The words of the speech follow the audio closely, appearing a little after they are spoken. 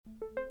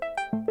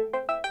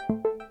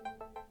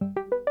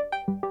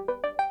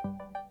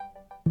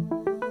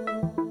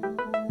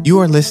You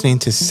are listening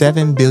to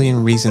 7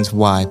 Billion Reasons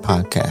Why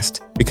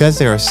podcast. Because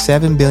there are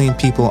 7 billion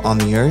people on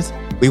the earth,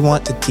 we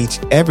want to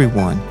teach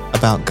everyone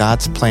about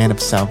God's plan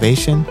of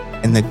salvation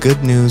and the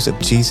good news of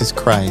Jesus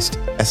Christ,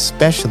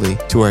 especially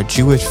to our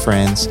Jewish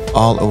friends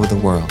all over the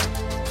world.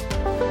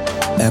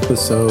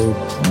 Episode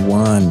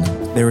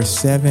 1. There are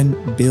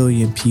 7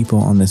 billion people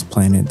on this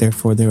planet.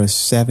 Therefore, there are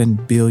 7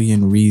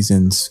 billion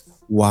reasons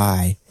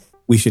why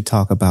we should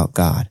talk about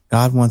God.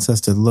 God wants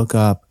us to look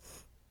up,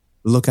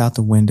 look out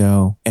the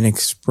window, and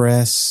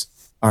express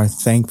our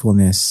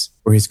thankfulness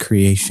for his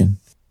creation.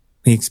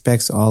 He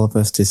expects all of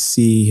us to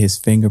see his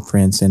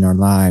fingerprints in our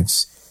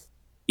lives,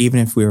 even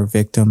if we are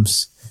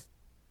victims,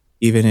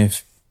 even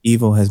if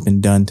evil has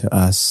been done to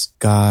us.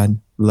 God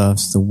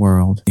loves the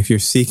world. If you're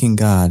seeking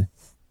God,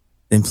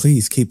 then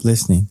please keep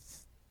listening.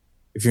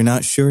 If you're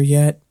not sure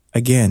yet,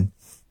 again,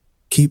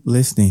 keep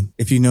listening.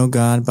 If you know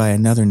God by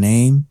another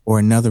name or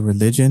another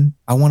religion,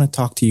 I want to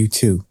talk to you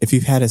too. If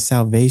you've had a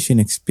salvation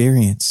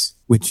experience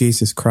with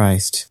Jesus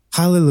Christ,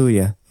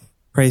 hallelujah,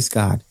 praise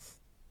God.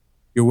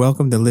 You're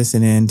welcome to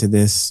listen in to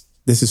this.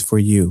 This is for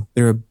you.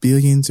 There are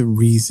billions of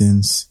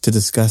reasons to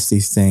discuss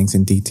these things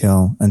in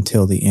detail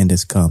until the end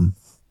has come.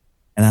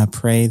 And I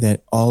pray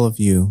that all of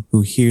you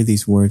who hear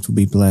these words will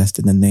be blessed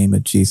in the name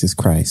of Jesus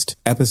Christ.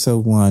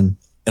 Episode 1,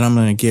 and I'm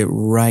going to get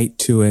right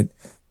to it.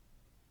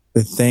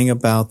 The thing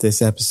about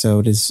this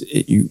episode is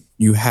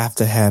you have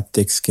to have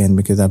thick skin,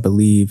 because I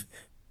believe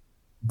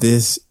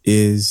this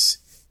is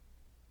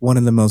one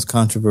of the most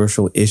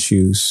controversial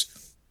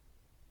issues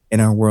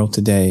in our world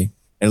today,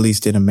 at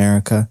least in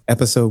America.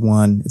 Episode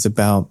 1 is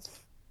about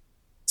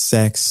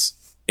sex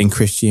and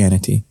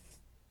Christianity.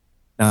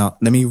 Now,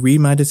 let me read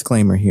my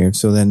disclaimer here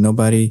so that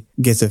nobody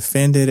gets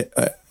offended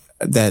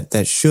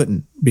that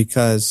shouldn't,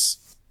 because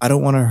I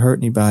don't want to hurt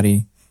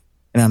anybody,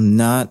 and I'm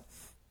not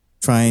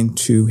trying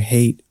to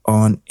hate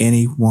on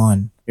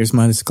anyone. Here's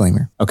my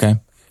disclaimer, okay?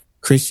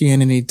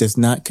 Christianity does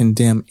not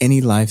condemn any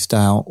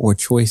lifestyle or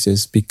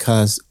choices,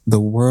 because the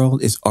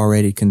world is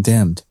already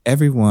condemned.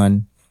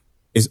 Everyone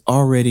is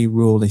already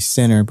ruled a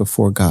sinner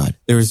before God.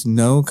 There is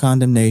no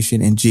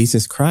condemnation in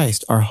Jesus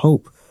Christ, our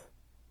hope,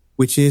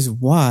 which is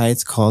why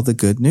it's called the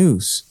good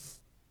news.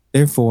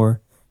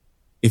 Therefore,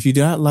 if you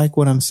do not like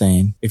what I'm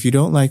saying, if you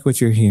don't like what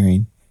you're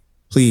hearing,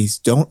 please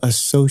don't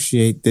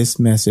associate this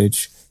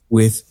message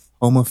with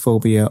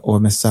homophobia or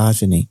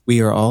misogyny.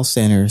 We are all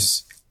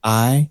sinners,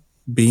 I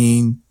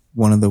being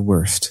one of the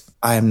worst.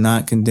 I am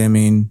not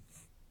condemning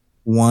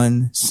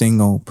one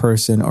single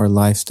person or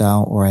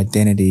lifestyle or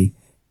identity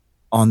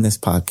on this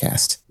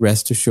podcast.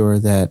 Rest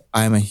assured that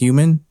I am a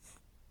human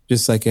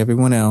just like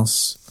everyone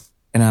else,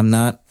 and I'm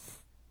not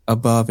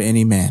above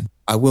any man.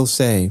 I will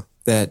say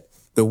that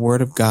the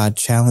word of God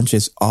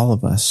challenges all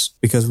of us,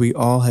 because we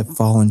all have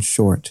fallen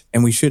short,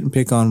 and we shouldn't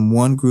pick on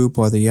one group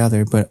or the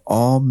other, but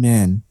all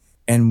men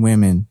and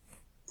women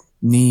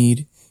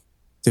need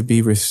to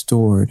be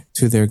restored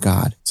to their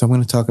God. So I'm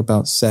going to talk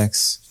about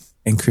sex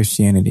and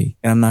Christianity,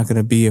 and I'm not going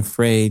to be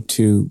afraid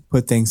to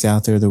put things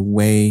out there the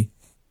way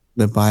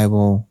the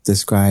Bible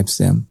describes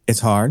them.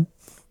 It's hard,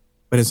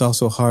 but it's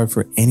also hard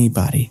for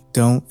anybody.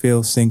 Don't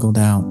feel singled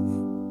out,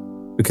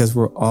 because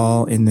we're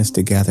all in this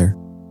together.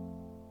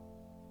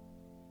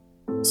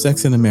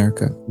 Sex in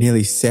America.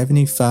 Nearly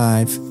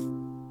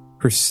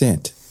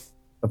 75%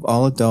 of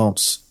all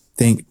adults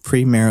think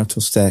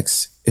premarital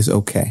sex is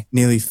okay.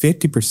 Nearly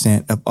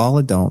 50% of all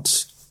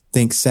adults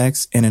think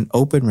sex in an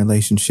open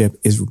relationship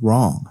is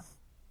wrong.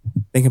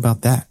 Think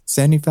about that.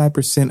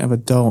 75% of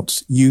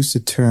adults use the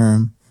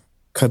term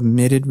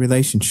committed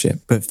relationship,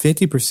 but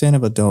 50%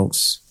 of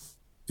adults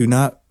do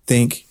not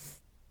think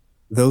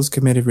those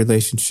committed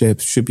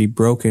relationships should be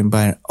broken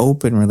by an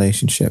open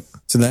relationship.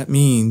 So that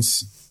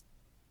means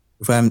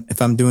if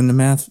I'm doing the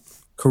math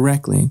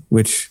correctly,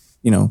 which,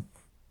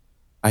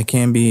 I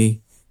can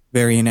be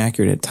very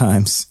inaccurate at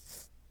times,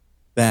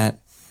 that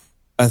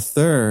a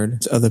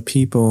third of the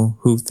people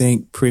who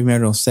think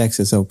premarital sex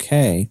is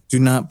okay do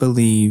not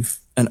believe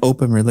an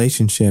open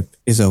relationship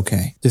is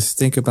okay. Just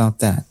think about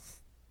that.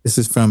 This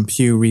is from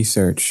Pew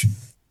Research.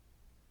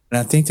 And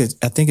I think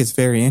it's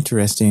very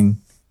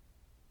interesting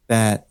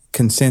that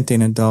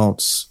consenting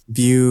adults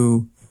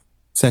view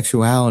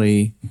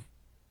sexuality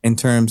in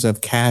terms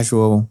of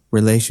casual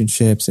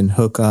relationships and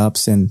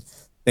hookups and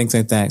things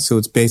like that. So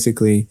it's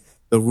basically,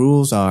 the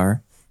rules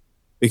are,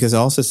 because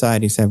all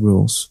societies have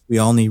rules. We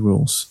all need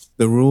rules.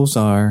 The rules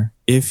are,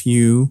 if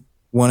you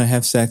want to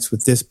have sex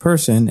with this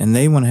person and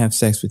they want to have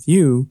sex with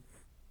you,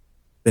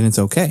 then it's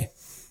okay.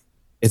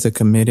 It's a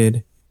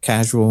committed,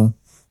 casual,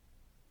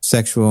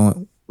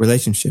 sexual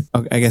relationship.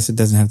 I guess it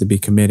doesn't have to be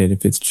committed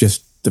if it's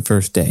just the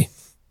first day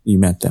you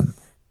met them,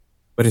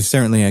 but it's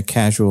certainly a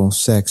casual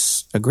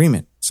sex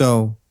agreement.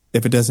 So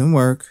if it doesn't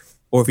work,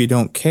 or if you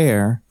don't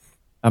care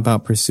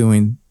about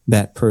pursuing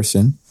that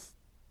person,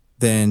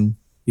 then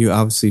you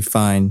obviously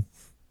find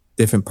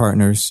different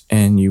partners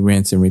and you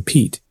rinse and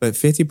repeat. But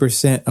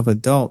 50% of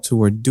adults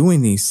who are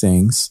doing these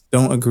things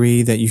don't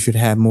agree that you should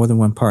have more than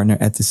one partner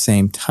at the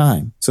same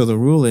time. So the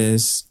rule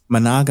is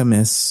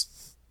monogamous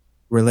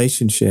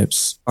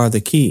relationships are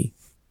the key.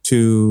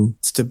 to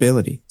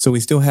stability. So we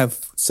still have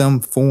some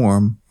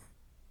form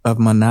of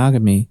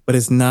monogamy, but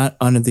it's not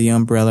under the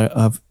umbrella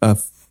of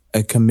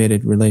a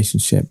committed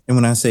relationship. And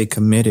when I say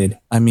committed,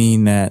 I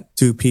mean that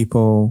two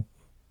people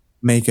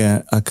make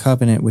a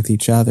covenant with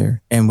each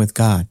other and with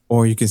God.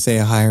 Or you could say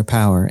a higher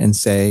power and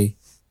say,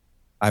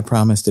 I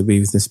promise to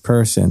be with this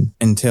person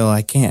until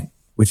I can't,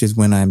 which is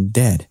when I'm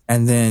dead.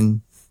 And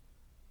then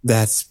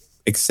that's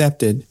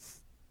accepted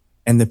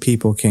and the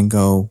people can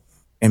go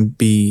and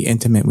be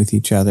intimate with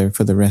each other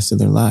for the rest of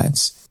their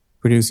lives,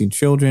 producing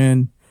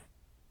children,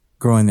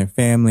 growing their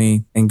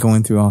family, and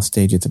going through all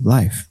stages of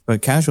life.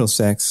 But casual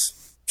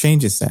sex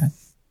changes that,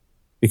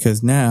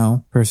 because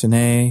now person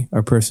A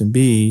or person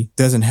B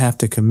doesn't have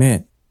to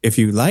commit. If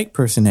you like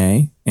person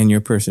A and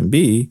you're person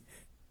B,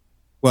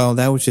 well,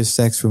 that was just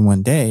sex for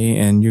one day,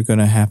 and you're going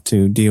to have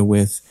to deal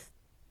with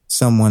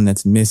someone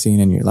that's missing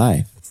in your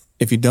life.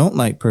 If you don't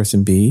like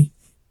person B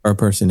or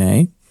person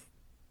A,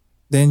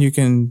 then you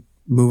can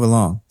move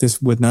along.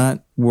 This would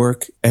not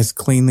work as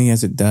cleanly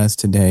as it does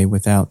today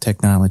without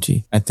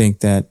technology. I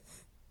think that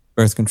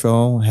birth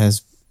control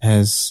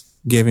has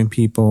given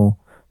people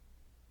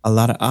a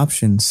lot of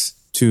options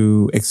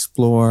to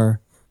explore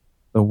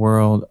the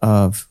world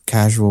of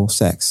casual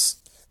sex.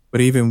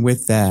 But even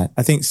with that,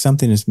 I think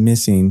something is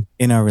missing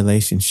in our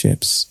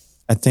relationships.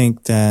 I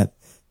think that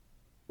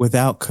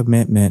without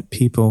commitment,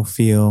 people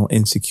feel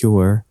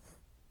insecure,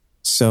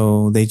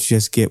 so they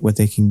just get what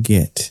they can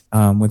get.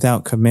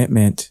 Without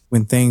commitment,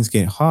 when things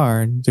get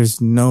hard,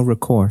 there's no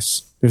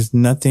recourse. There's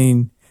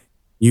nothing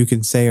you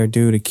can say or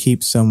do to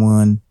keep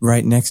someone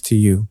right next to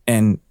you.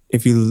 And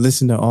if you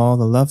listen to all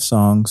the love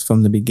songs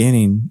from the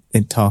beginning,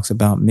 it talks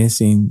about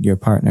missing your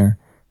partner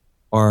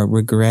or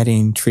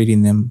regretting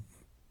treating them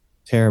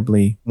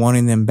terribly,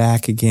 wanting them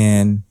back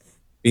again,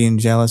 being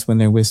jealous when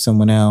they're with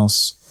someone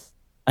else.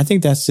 I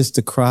think that's just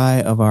the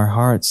cry of our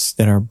hearts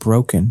that are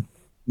broken.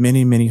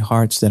 Many, many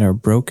hearts that are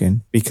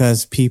broken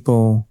because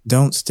people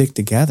don't stick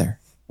together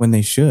when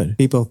they should.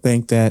 People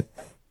think that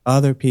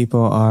other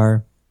people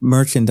are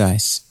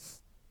merchandise.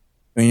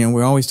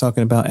 We're always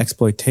talking about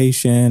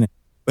exploitation,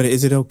 but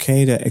is it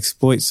okay to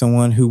exploit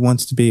someone who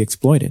wants to be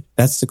exploited?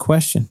 That's the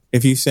question.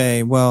 If you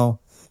say, well,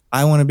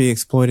 I want to be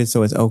exploited,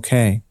 so it's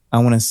okay. I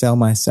want to sell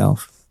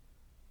myself.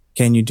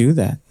 Can you do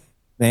that?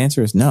 The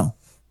answer is no.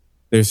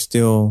 There's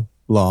still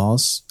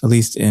laws, at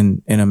least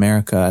in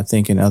America. I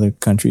think in other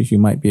countries you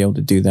might be able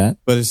to do that.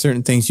 But there's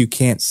certain things you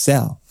can't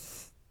sell.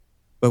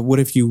 But what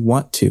if you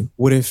want to?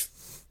 What if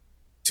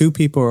two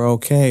people are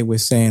okay with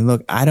saying,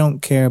 look, I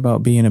don't care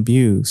about being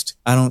abused.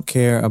 I don't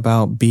care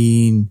about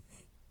being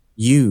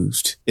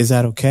used. Is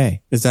that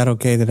okay? Is that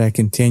okay that I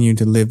continue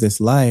to live this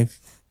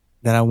life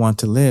that I want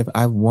to live?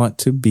 I want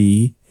to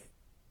be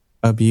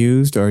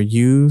abused or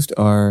used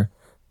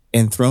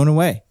and thrown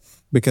away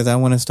because I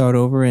want to start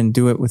over and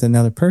do it with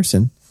another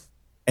person.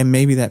 And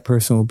maybe that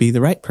person will be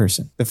the right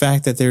person. The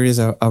fact that there is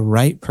a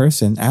right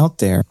person out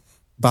there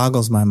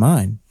boggles my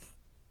mind.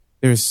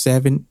 There's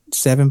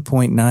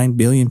 7.9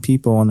 billion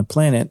people on the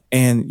planet,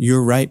 and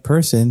your right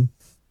person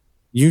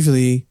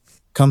usually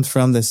comes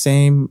from the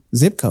same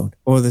zip code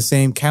or the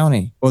same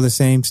county or the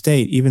same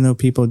state, even though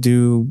people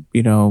do,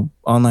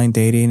 online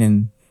dating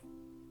and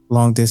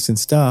long distance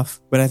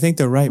stuff. But I think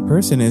the right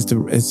person is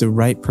the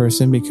right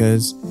person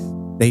because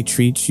they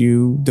treat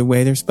you the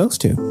way they're supposed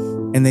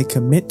to and they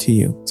commit to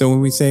you. So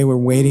when we say we're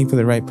waiting for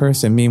the right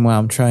person, meanwhile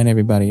I'm trying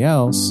everybody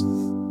else,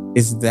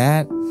 is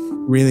that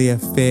really a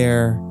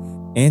fair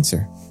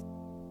answer?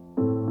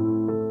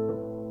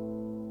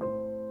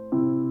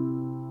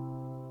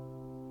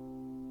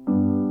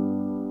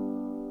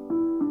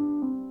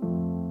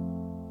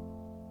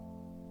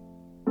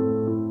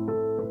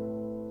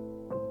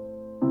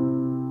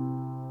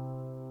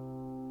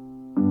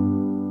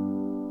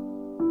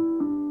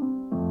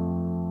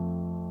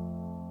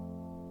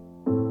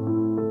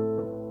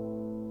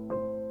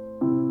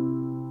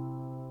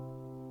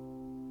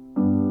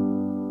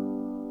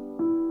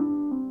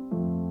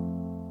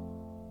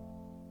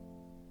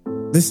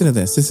 Listen to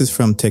this. This is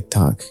from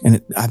TikTok, and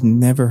I've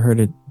never heard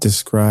it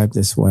described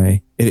this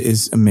way. It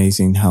is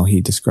amazing how he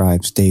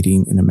describes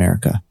dating in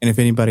America. And if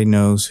anybody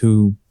knows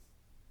who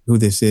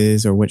this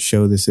is or what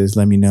show this is,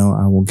 let me know.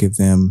 I will give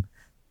them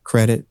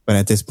credit. But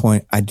at this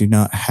point, I do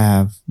not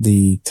have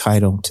the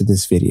title to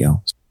this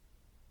video.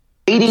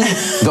 Dating,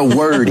 the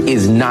word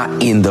is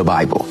not in the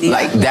Bible.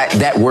 Like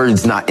that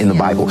word's not in the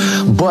Bible.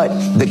 But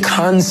the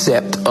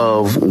concept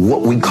of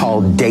what we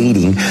call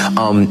dating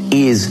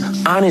is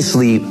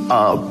honestly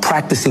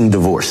practicing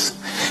divorce.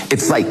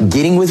 It's like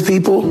getting with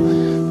people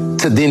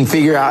to then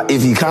figure out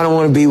if you kind of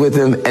want to be with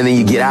them, and then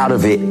you get out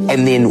of it.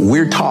 And then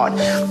we're taught,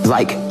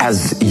 like,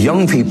 as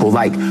young people,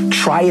 like,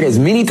 try it as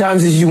many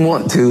times as you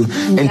want to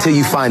until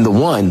you find the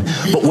one.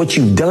 But what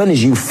you've done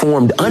is you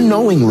formed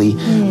unknowingly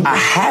a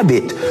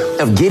habit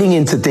of getting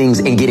into things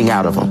and getting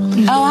out of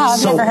them. Oh, wow.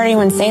 I've never heard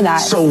anyone say that.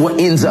 So what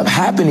ends up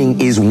happening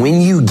is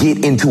when you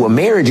get into a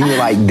marriage and you're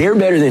like, they're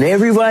better than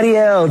everybody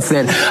else.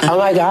 And oh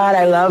my God,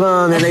 I love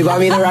them. And they bought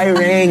me the right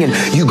ring.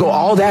 And you go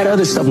all that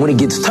other stuff. When it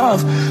gets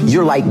tough,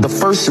 you're like, the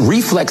first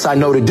reflex I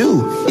know to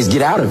do is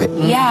get out of it.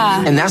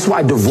 Yeah. And that's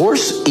why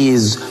divorce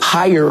is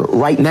higher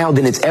right now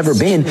than it's ever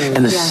been.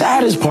 And the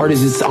saddest part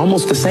is it's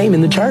almost the same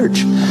in the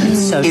church.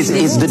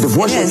 Is the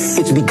divorce.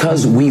 It's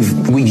because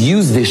we've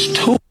used this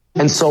tool.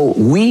 And so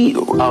me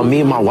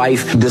and my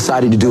wife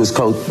decided to do is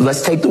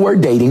let's take the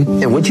word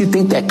dating and what you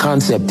think that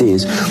concept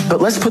is, but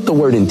let's put the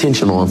word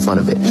intentional in front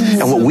of it.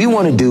 And what we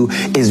want to do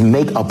is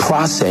make a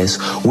process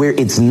where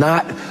it's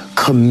not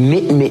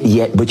commitment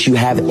yet, but you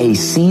have a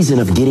season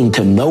of getting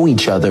to know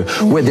each other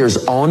where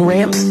there's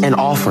on-ramps and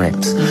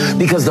off-ramps.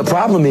 Because the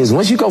problem is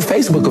once you go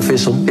Facebook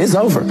official, it's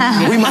over.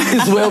 We might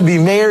as well be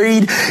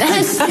married.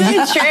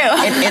 That's true.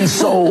 And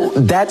so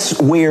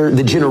that's where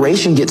the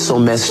generation gets so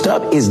messed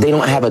up is they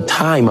don't have a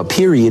time, a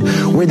period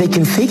where they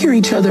can figure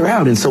each other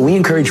out. And so we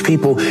encourage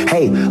people,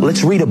 hey,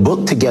 let's read a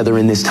book together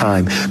in this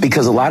time,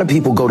 because a lot of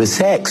people go to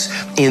sex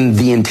in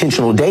the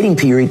intentional dating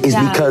period is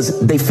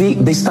because they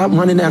stop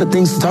running out of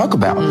things to talk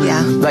about.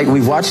 Yeah. Like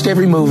we've watched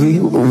every movie,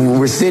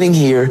 we're sitting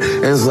here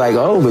and it's like,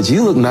 oh, but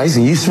you look nice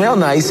and you smell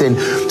nice. And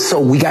so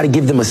we got to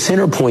give them a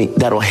center point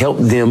that'll help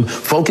them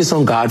focus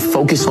on God,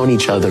 focus on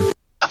each other.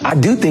 I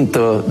do think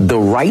the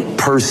right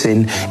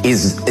person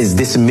is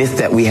this myth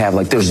that we have,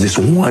 like there's this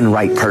one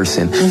right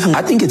person.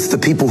 I think it's the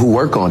people who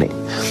work on it.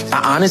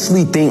 I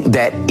honestly think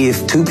that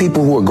if two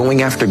people who are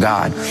going after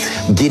God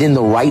get in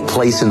the right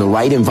place, in the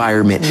right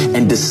environment,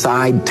 and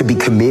decide to be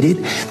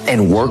committed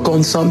and work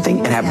on something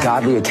and have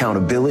godly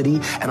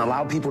accountability and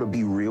allow people to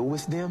be real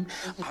with them,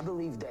 I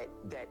believe that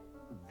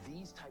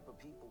these type of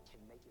people can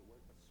make it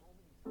work for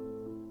so many.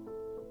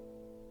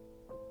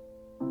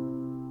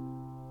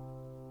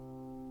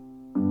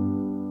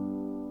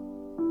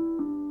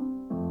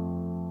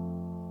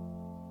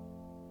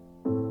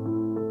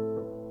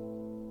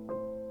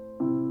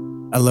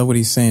 I love what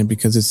he's saying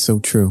because it's so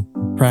true.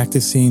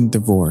 Practicing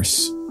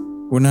divorce.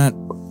 We're not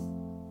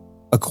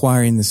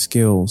acquiring the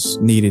skills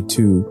needed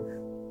to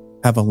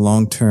have a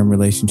long-term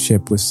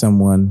relationship with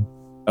someone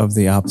of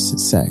the opposite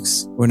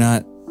sex. We're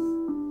not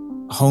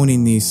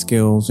honing these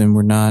skills and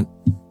we're not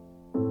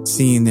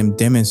seeing them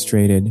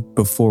demonstrated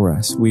before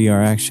us. We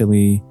are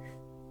actually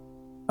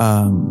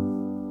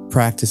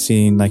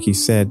practicing, like you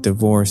said,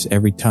 divorce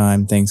every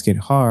time things get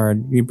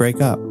hard, we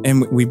break up.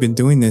 And we've been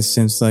doing this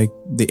since like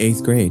the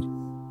 8th grade.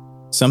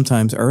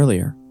 Sometimes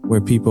earlier,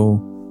 where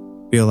people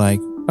feel like,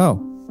 oh,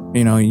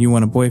 you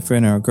want a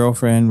boyfriend or a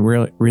girlfriend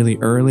really, really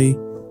early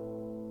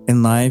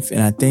in life.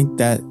 And I think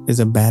that is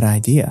a bad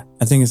idea.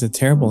 I think it's a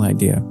terrible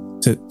idea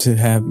to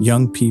have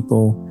young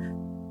people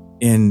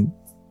in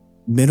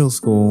middle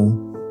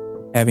school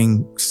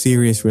having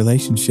serious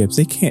relationships.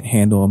 They can't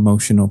handle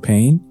emotional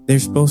pain.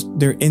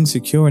 They're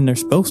insecure and they're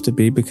supposed to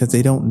be because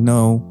they don't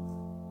know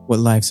what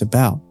life's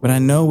about. But I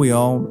know we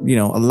all,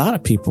 a lot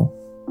of people,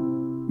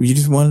 you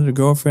just wanted a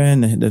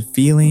girlfriend, the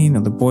feeling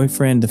of the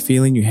boyfriend, the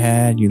feeling you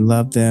had, you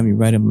loved them, you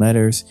write them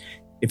letters.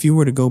 If you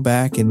were to go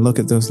back and look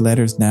at those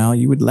letters now,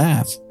 you would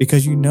laugh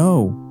because you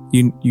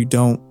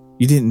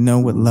didn't know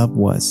what love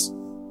was.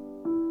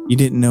 You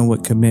didn't know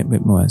what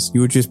commitment was.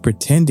 You were just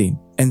pretending.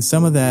 And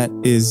some of that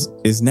is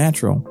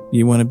natural.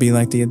 You want to be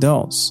like the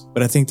adults.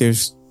 But I think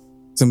there's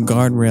some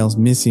guardrails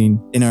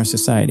missing in our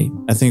society.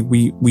 I think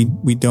we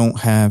don't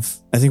have,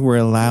 I think we're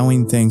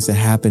allowing things to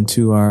happen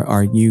to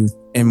our youth.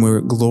 And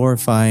we're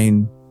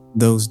glorifying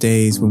those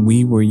days when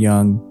we were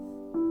young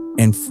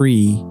and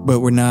free,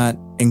 but we're not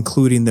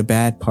including the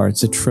bad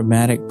parts, the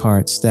traumatic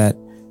parts that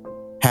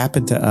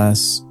happened to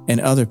us and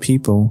other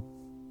people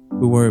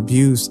who were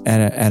abused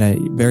at a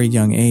very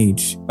young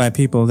age by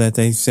people that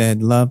they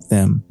said loved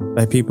them,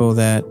 by people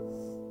that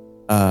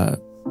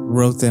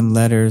wrote them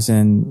letters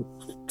and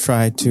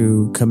tried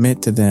to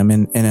commit to them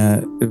in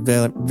a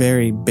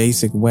very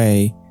basic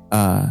way.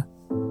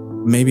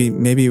 Maybe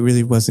it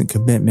really wasn't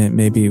commitment.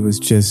 Maybe it was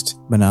just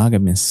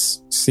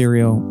monogamous,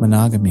 serial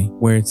monogamy,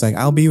 where it's like,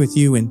 I'll be with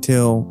you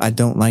until I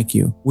don't like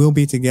you. We'll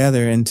be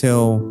together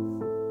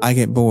until I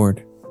get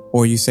bored,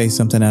 or you say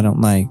something I don't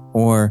like,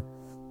 or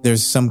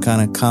there's some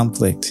kind of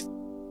conflict.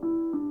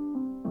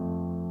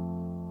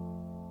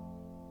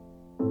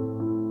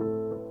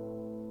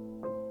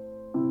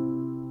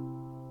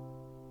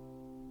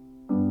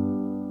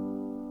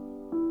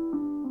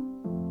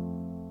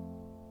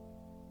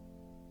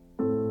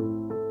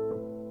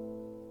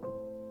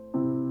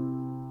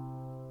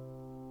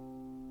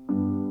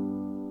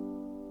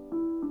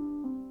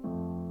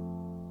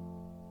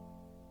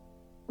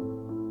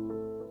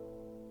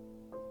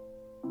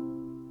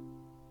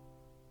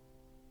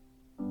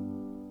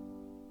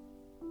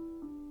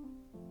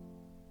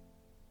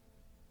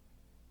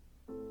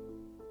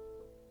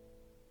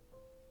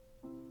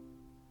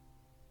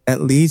 That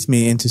leads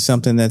me into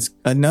something that's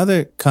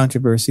another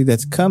controversy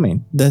that's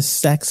coming. The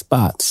sex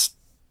bots.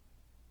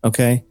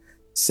 Okay?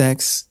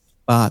 Sex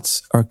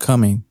bots are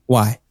coming.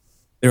 Why?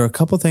 There are a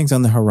couple things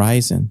on the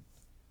horizon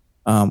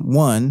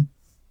One,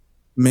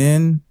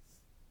 men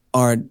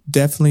are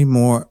definitely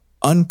more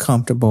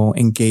uncomfortable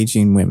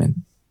engaging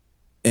women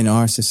in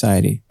our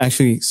society.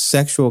 Actually,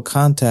 sexual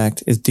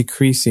contact is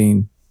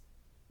decreasing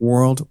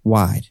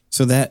worldwide.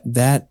 So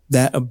that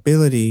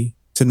ability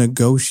to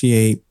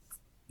negotiate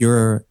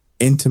your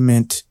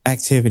intimate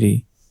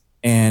activity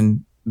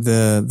and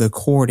the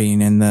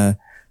courting and the,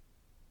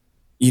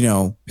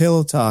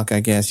 pillow talk, I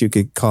guess you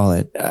could call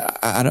it.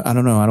 I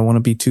don't know. I don't want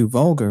to be too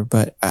vulgar,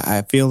 but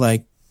I feel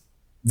like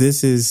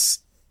this is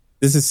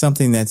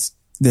something that's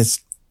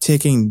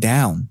ticking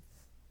down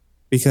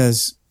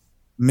because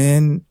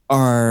men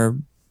are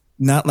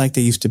not like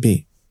they used to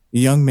be.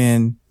 Young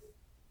men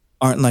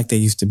aren't like they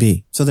used to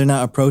be. So they're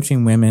not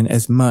approaching women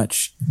as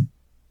much.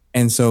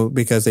 And so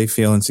because they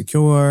feel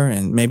insecure,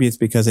 and maybe it's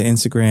because of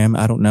Instagram,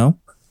 I don't know.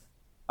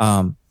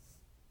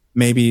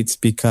 Maybe it's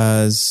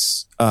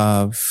because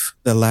of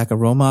the lack of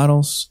role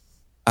models.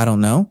 I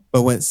don't know.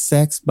 But what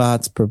sex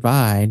bots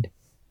provide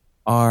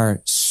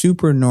are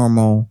super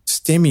normal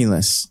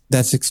stimulus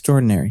that's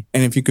extraordinary.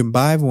 And if you can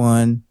buy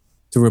one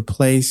to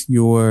replace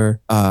your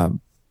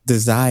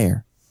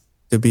desire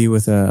to be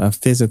with a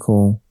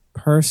physical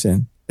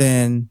person,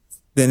 then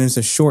it's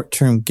a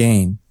short-term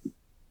gain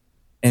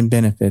and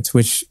benefits,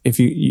 which if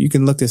you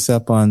can look this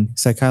up on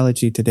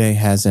Sexuality Today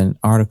has an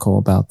article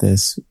about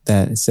this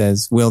that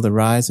says, will the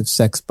rise of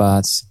sex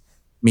bots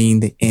mean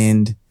the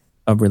end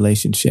of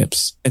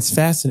relationships? It's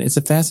fascinating. It's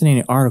a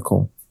fascinating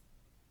article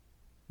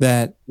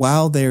that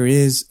while there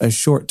is a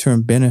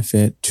short-term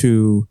benefit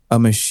to a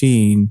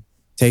machine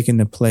taking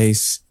the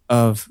place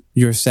of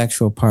your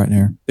sexual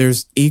partner,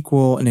 there's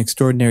equal and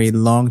extraordinary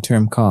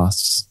long-term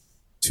costs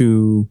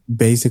to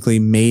basically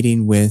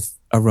mating with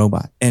a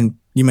robot. And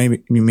you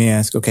may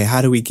ask, okay,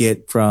 how do we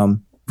get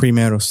from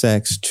premarital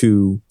sex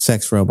to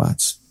sex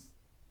robots?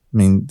 I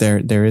mean,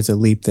 there is a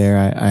leap there.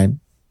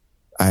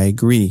 I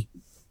agree.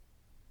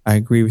 I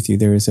agree with you.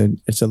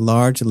 It's a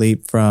large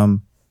leap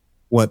from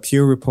what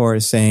Pure Report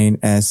is saying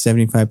as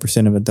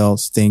 75% of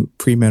adults think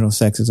premarital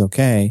sex is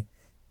okay,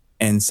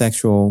 and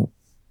sexual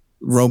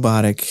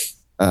robotic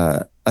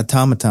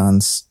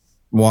automatons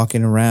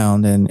walking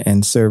around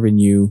and serving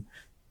you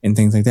and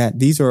things like that.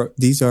 These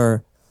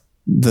are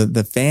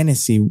the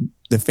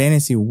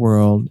fantasy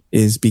world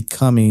is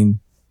becoming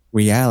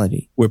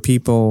reality, where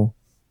people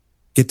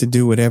get to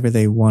do whatever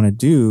they want to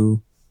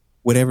do,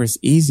 whatever's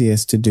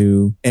easiest to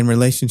do. And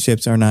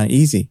relationships are not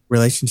easy.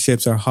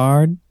 Relationships are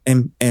hard.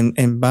 And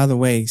by the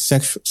way,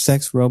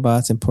 sex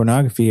robots and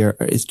pornography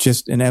it's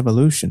just an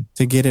evolution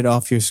to get it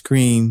off your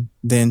screen,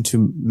 then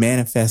to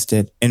manifest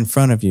it in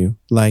front of you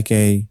like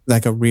a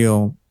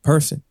real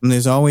person. And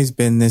there's always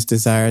been this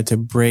desire to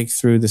break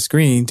through the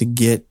screen to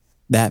get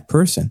that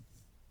person.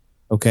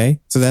 Okay.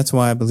 So that's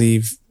why I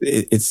believe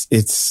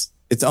it's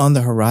on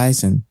the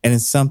horizon, and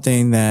it's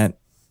something that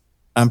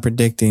I'm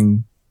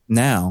predicting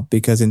now,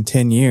 because in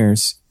 10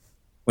 years,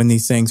 when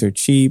these things are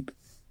cheap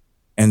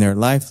and they're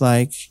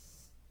lifelike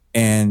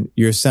and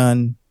your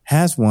son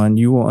has one,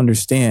 you will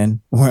understand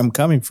where I'm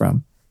coming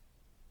from.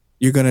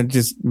 Your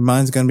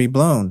mind's going to be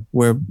blown,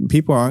 where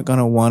people aren't going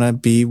to want to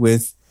be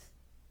with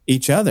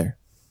each other.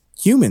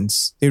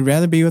 Humans, they'd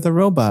rather be with a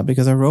robot,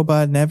 because a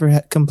robot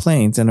never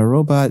complains, and a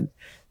robot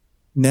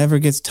never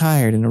gets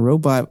tired, and a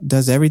robot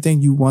does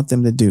everything you want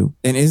them to do.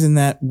 And isn't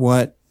that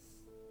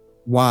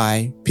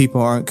why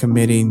people aren't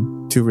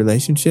committing to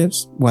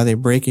relationships? Why they're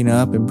breaking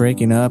up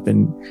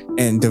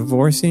and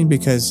divorcing?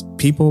 Because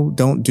people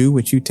don't do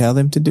what you tell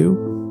them to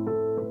do.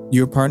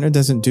 Your partner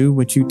doesn't do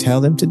what you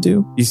tell them to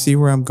do. You see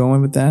where I'm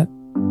going with that?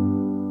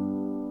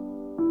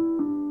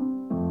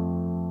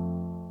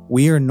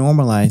 We are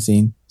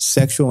normalizing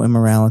sexual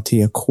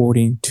immorality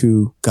according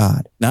to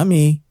God. Not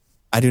me.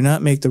 I do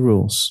not make the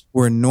rules.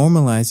 We're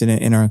normalizing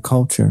it in our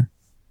culture.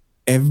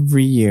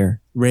 Every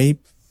year,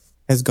 rape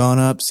has gone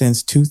up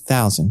since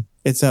 2000.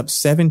 It's up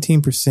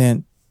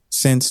 17%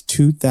 since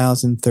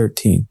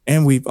 2013.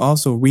 And we've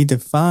also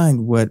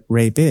redefined what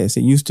rape is.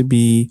 It used to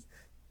be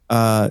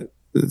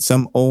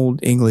some old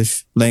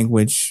English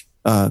language,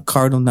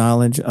 carnal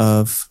knowledge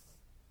of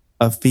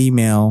a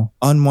female,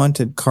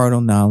 unwanted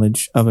carnal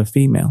knowledge of a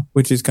female,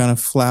 which is kind of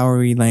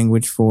flowery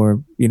language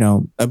for,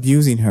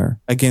 abusing her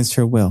against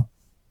her will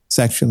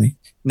sexually.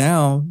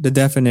 Now the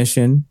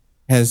definition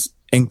has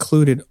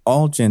included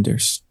all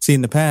genders. See,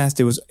 in the past,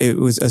 it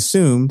was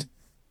assumed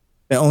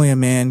that only a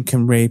man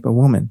can rape a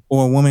woman,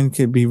 or a woman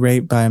could be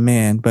raped by a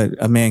man, but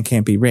a man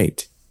can't be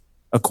raped,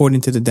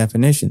 according to the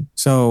definition.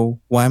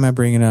 So why am I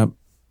bringing up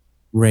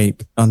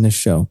rape on this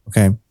show?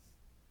 Okay.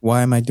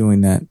 Why am I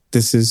doing that?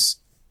 This is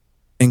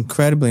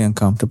incredibly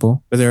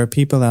uncomfortable, but there are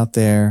people out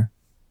there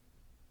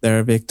that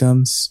are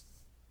victims.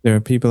 There are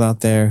people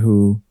out there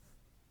who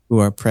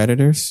are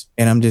predators.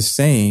 And I'm just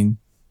saying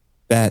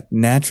that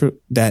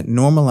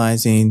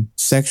normalizing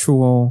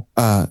sexual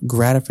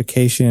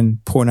gratification,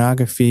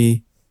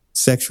 pornography,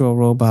 sexual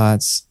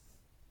robots,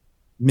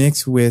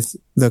 mixed with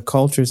the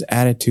culture's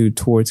attitude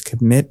towards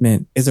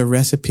commitment, is a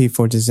recipe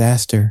for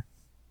disaster.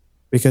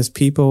 Because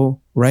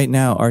people right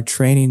now are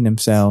training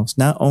themselves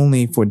not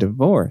only for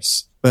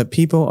divorce, But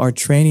people are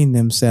training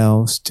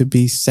themselves to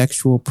be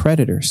sexual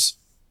predators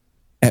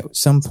at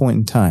some point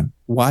in time,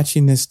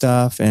 watching this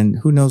stuff, and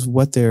who knows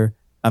what they're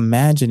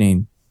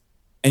imagining.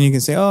 And you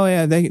can say, oh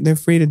yeah, they're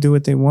free to do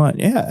what they want.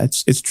 Yeah,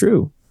 it's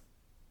true.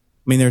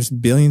 I mean, there's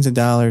billions of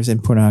dollars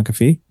in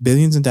pornography,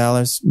 billions of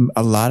dollars.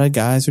 A lot of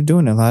guys are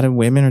doing it. A lot of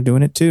women are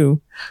doing it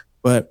too.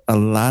 But a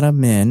lot of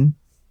men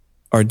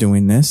are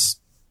doing this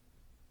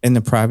in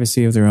the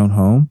privacy of their own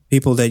home.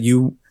 People that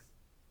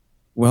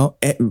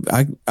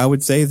I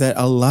would say that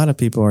a lot of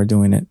people are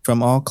doing it,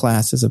 from all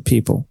classes of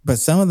people. But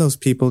some of those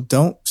people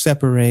don't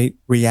separate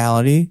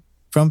reality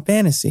from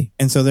fantasy.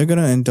 And so they're going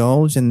to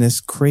indulge in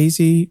this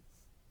crazy,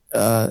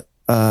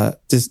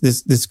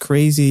 this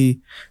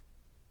crazy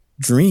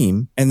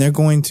dream, and they're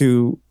going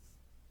to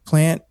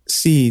plant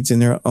seeds in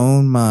their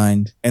own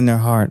mind and their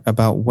heart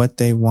about what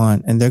they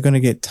want. And they're going to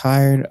get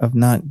tired of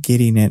not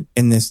getting it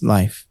in this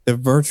life. The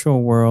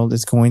virtual world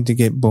is going to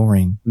get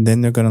boring. And then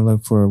they're going to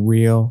look for a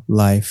real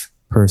life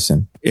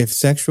person. If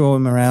sexual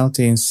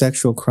immorality and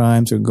sexual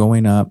crimes are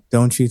going up,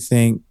 don't you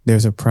think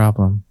there's a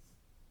problem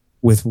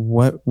with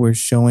what we're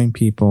showing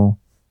people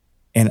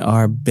and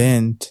our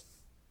bent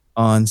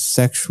on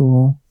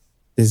sexual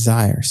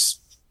desires?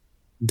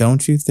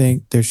 Don't you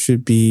think there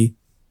should be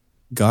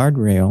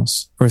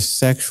guardrails for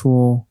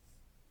sexual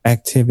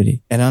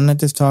activity? And I'm not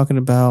just talking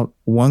about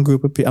one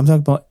group of people. I'm talking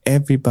about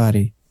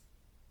everybody,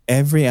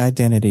 every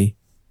identity.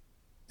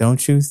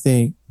 Don't you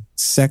think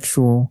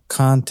sexual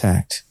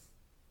contact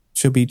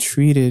should be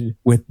treated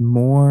with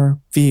more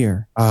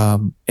fear?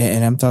 And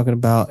I'm talking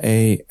about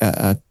a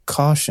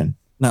caution,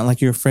 not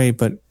like you're afraid,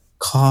 but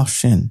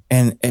caution.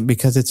 And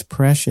because it's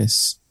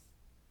precious.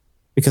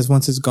 Because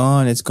once it's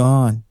gone, it's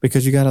gone.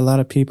 Because you got a lot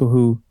of people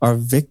who are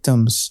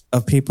victims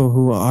of people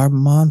who are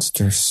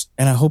monsters.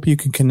 And I hope you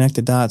can connect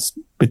the dots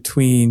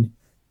between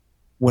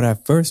what I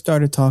first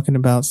started talking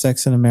about,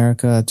 Sex in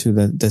America, to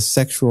the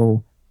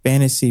sexual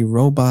fantasy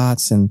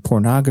robots and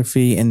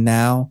pornography, and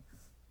now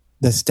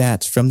the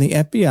stats from the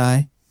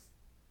FBI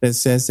that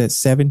says that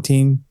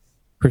 17%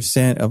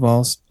 of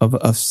all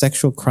of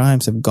sexual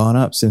crimes have gone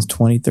up since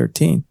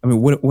 2013. I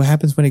mean, what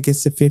happens when it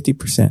gets to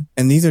 50%?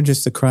 And these are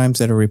just the crimes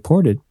that are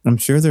reported. I'm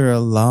sure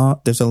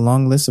there's a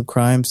long list of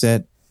crimes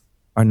that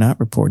are not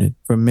reported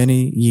for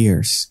many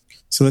years.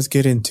 So let's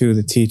get into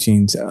the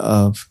teachings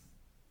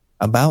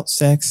about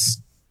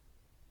sex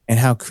and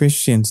how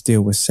Christians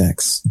deal with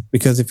sex.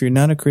 Because if you're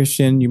not a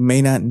Christian, you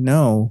may not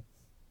know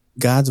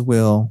God's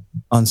will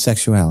on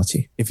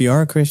sexuality. If you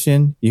are a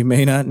Christian, you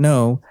may not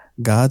know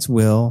God's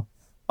will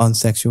on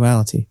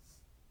sexuality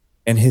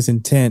and his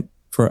intent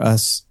for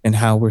us and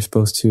how we're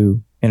supposed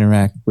to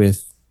interact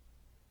with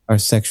our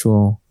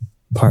sexual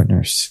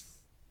partners.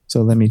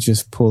 So let me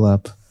just pull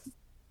up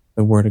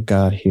the Word of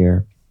God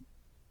here.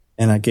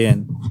 And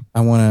again,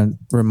 I want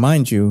to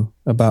remind you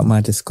about my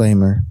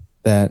disclaimer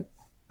that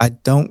I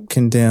don't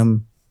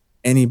condemn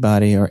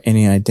anybody or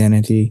any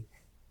identity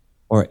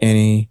or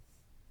any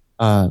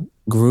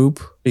group,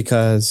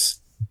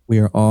 because we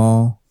are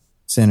all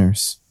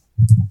sinners.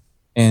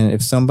 And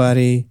if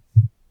somebody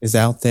is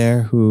out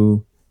there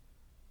who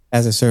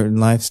has a certain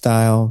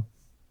lifestyle,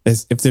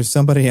 if there's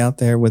somebody out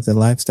there with a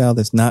lifestyle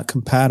that's not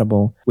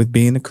compatible with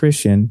being a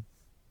Christian,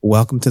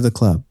 welcome to the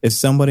club. If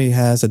somebody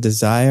has a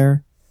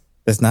desire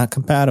that's not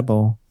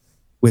compatible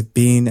with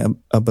being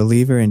a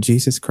believer in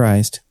Jesus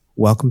Christ,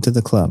 welcome to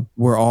the club.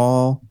 We're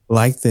all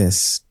like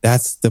this.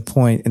 That's the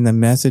point. And the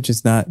message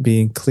is not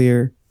being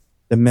clear.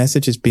 The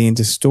message is being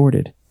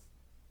distorted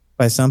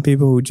by some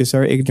people who just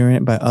are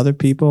ignorant, by other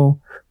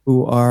people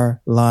who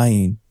are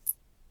lying.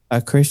 A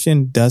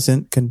Christian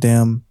doesn't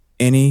condemn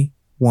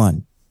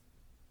anyone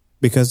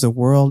because the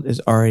world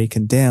is already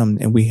condemned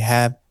and we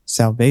have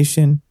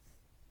salvation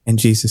in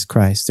Jesus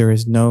Christ. There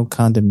is no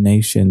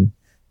condemnation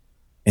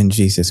in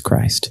Jesus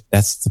Christ.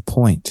 That's the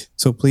point.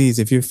 So please,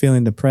 if you're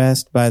feeling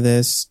depressed by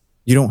this,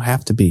 you don't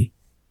have to be,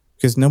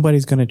 because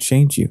nobody's going to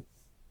change you.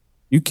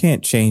 You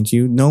can't change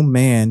you. No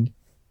man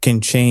can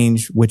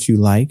change what you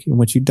like and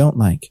what you don't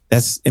like.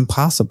 That's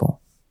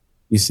impossible.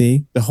 You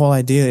see, the whole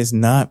idea is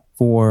not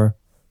for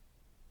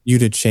you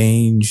to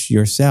change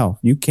yourself.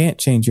 You can't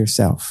change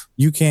yourself.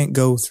 You can't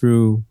go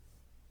through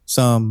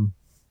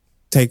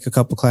take a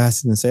couple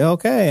classes and say,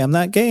 okay, I'm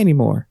not gay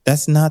anymore.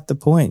 That's not the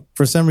point.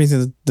 For some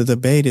reason, the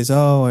debate is,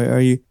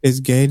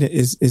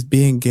 is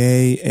being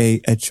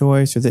gay a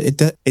choice? Or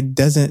it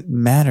doesn't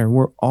matter.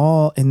 We're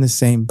all in the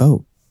same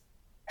boat.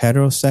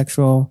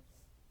 Heterosexual,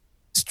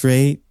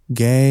 straight,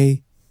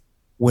 gay,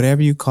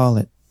 whatever you call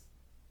it,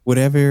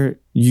 whatever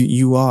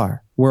you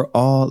are, we're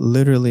all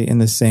literally in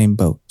the same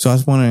boat. So I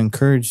just want to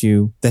encourage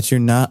you that you're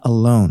not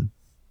alone,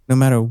 no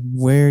matter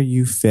where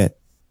you fit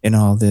in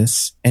all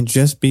this, and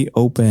just be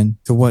open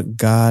to what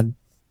God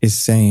is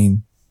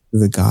saying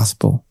through the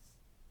gospel.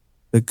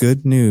 The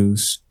good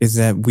news is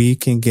that we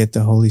can get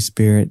the Holy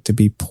Spirit to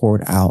be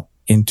poured out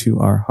into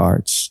our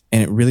hearts.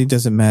 And it really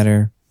doesn't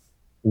matter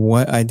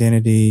what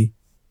identity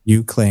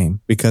you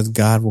claim, because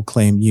God will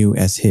claim you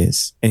as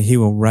his, and he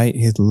will write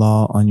his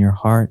law on your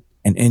heart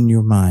and in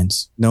your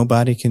minds.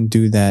 Nobody can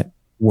do that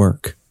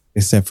work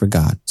except for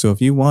God. So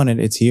if you want it,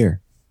 it's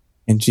here.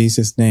 In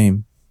Jesus'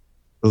 name,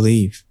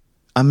 believe.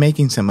 I'm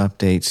making some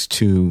updates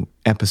to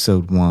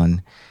episode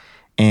 1,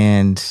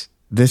 and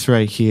this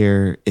right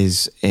here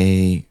is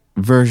a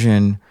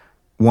version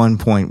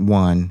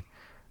 1.1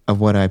 of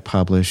what I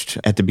published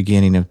at the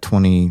beginning of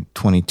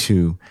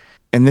 2022.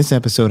 In this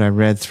episode, I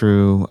read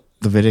through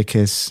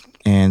Leviticus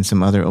and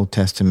some other Old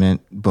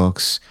Testament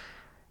books,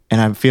 and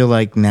I feel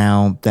like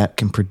now that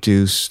can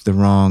produce the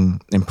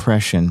wrong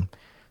impression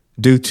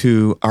due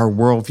to our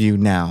worldview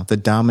now. The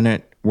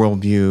dominant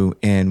worldview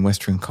in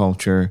Western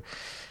culture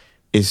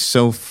is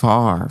so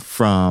far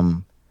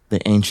from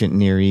the ancient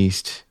Near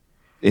East.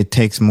 It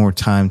takes more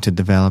time to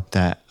develop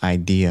that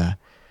idea.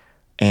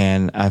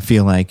 And I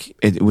feel like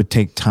it would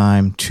take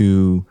time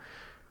to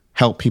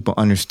help people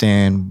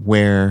understand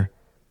where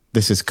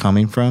this is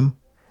coming from.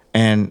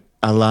 And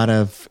a lot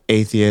of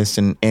atheists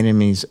and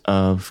enemies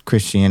of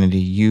Christianity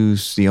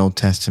use the Old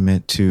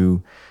Testament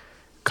to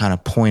kind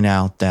of point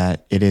out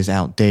that it is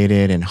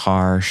outdated and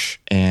harsh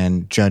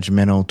and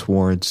judgmental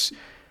towards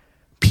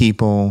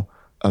people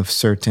of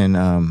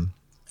certain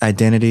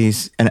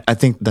identities. And I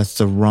think that's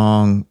the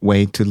wrong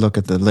way to look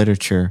at the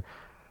literature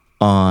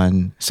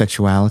on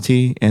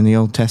sexuality in the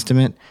Old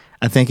Testament.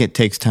 I think it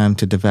takes time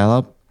to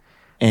develop,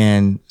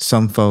 and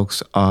some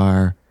folks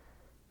are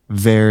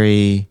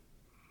very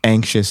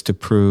anxious to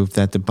prove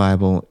that the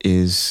Bible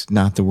is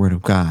not the Word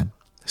of God.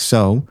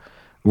 So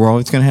we're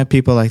always going to have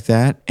people like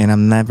that, and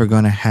I'm never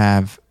going to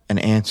have an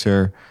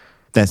answer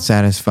that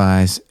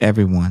satisfies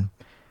everyone.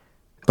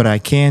 But I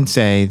can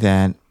say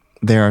that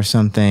there are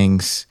some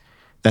things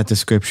that the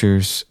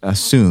scriptures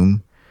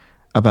assume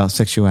about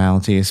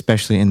sexuality,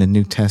 especially in the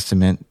New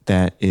Testament,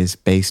 that is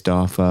based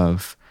off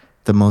of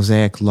the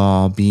Mosaic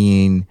law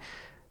being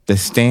the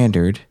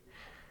standard.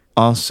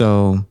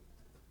 Also,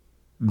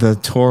 the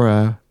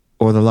Torah,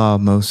 or the law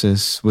of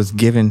Moses, was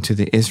given to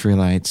the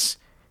Israelites,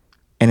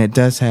 and it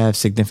does have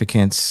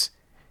significance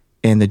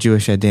in the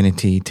Jewish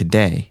identity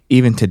today,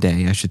 even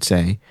today, I should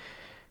say.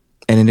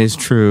 And it is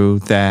true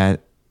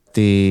that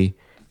the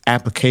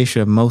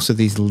application of most of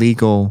these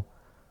legal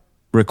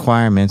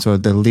requirements or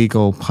the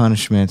legal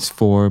punishments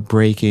for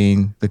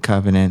breaking the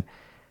covenant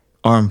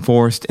are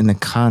enforced in the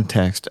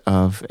context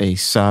of a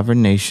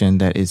sovereign nation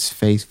that is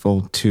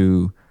faithful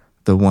to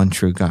the one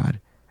true God.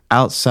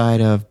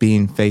 Outside of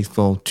being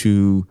faithful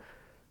to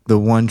the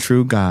one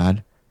true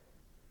God,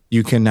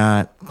 you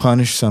cannot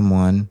punish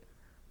someone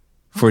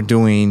for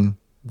doing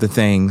the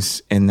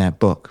things in that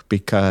book,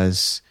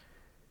 because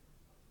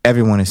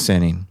everyone is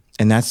sinning.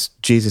 And that's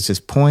Jesus's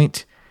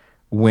point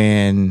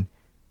when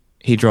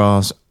he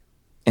draws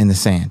in the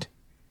sand.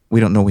 We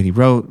don't know what he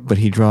wrote, but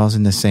he draws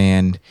in the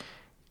sand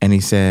and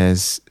he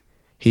says,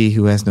 "He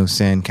who has no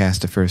sin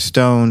cast the first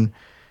stone."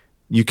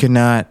 You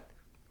cannot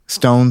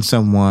stone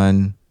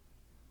someone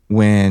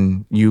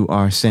when you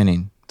are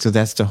sinning. So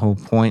that's the whole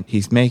point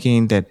he's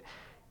making, that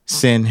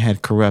sin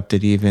had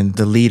corrupted even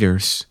the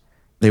leaders.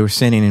 They were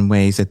sinning in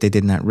ways that they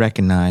did not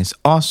recognize.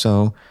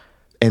 Also,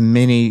 in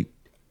many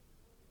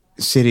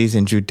cities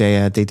in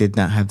Judea, they did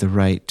not have the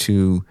right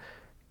to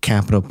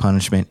capital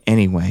punishment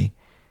anyway.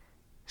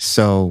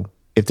 So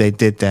if they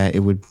did that, it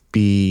would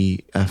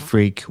be a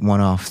freak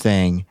one-off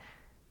thing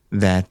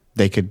that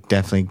they could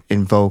definitely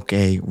invoke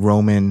a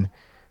Roman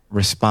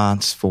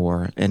response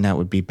for, and that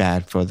would be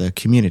bad for the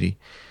community.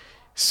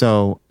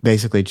 So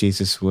basically,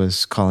 Jesus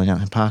was calling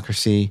out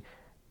hypocrisy.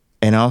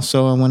 And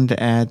also, I wanted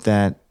to add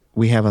that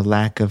we have a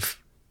lack of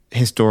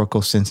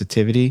historical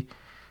sensitivity.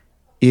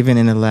 Even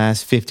in the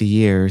last 50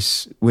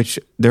 years, which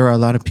there are a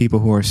lot of people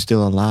who are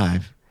still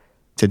alive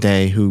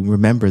today who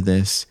remember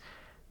this.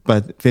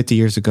 But 50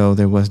 years ago,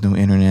 there was no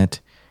internet,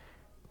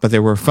 but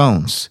there were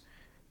phones.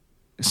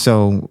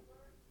 So,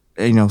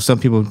 some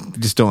people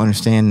just don't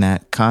understand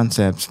that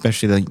concept,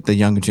 especially the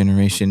younger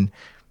generation.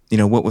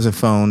 What was a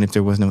phone if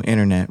there was no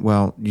internet?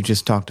 Well, you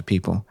just talk to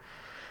people.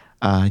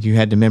 You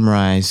had to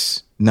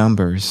memorize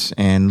numbers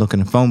and look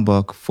in a phone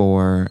book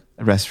for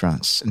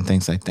restaurants and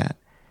things like that,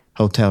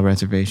 hotel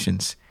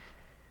reservations.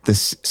 The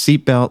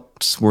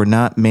seatbelts were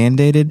not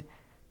mandated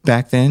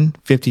back then,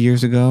 50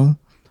 years ago.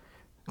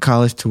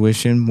 College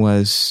tuition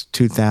was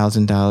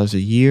 $2,000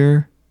 a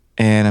year,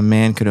 and a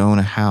man could own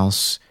a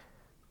house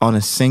on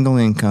a single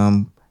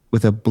income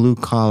with a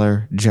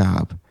blue-collar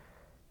job.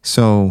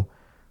 So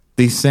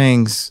these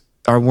things,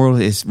 our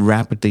world is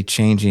rapidly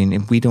changing,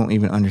 and we don't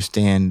even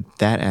understand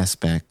that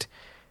aspect.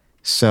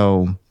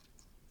 So,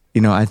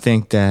 I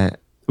think that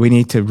we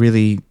need to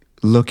really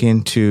look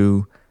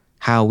into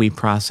how we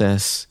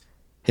process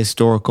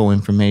historical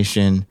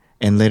information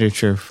and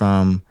literature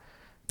from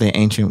the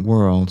ancient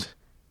world.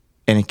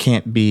 And it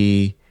can't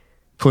be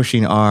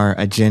pushing our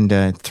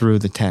agenda through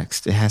the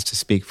text. It has to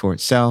speak for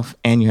itself,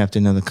 and you have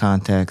to know the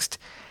context.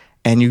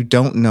 And you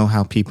don't know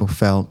how people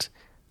felt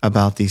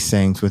about these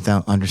things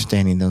without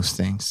understanding those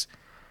things.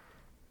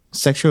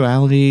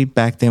 Sexuality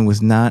back then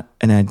was not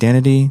an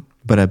identity,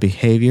 but a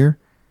behavior.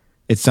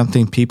 It's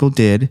something people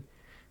did.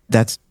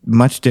 That's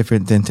much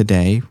different than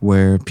today,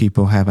 where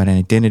people have an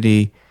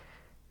identity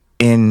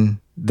in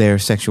their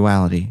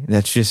sexuality.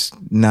 That's just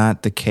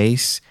not the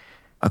case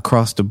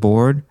across the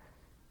board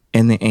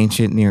in the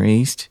ancient Near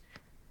East.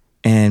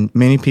 And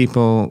many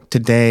people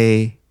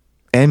today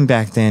and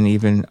back then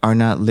even are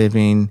not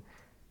living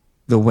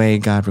the way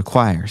God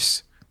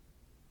requires.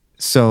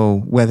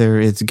 So whether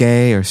it's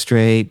gay or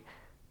straight,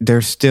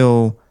 there's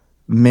still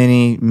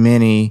many,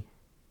 many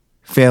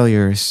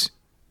failures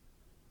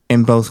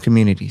in both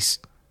communities.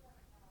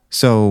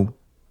 So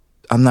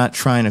I'm not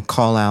trying to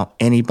call out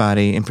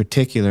anybody in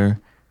particular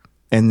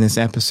in this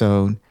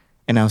episode.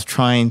 And I was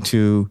trying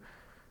to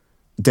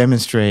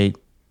demonstrate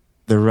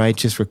the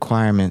righteous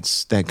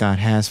requirements that God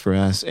has for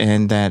us,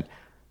 and that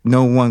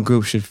no one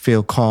group should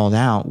feel called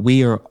out.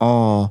 We are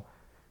all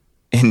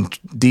in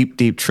deep,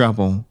 deep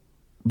trouble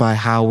by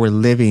how we're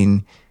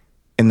living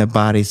in the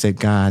bodies that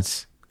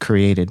God's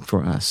created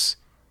for us.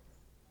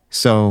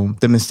 So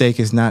the mistake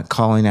is not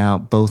calling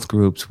out both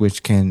groups,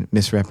 which can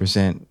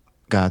misrepresent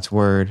God's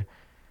word.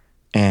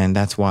 And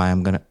that's why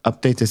I'm going to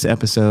update this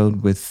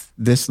episode with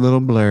this little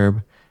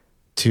blurb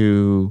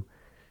to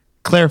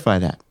clarify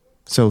that.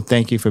 So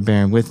thank you for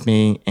bearing with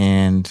me,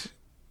 and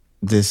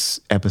this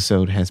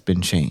episode has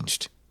been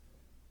changed.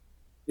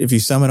 If you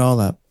sum it all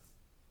up,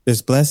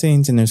 there's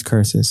blessings and there's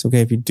curses.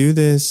 Okay, if you do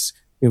this,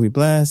 you'll be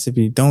blessed. If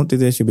you don't do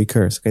this, you'll be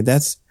cursed. Okay,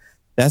 that's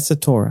the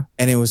Torah.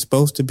 And it was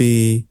supposed to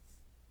be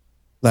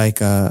like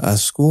a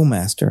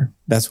schoolmaster.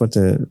 That's what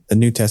the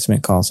New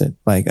Testament calls it,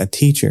 like a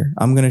teacher.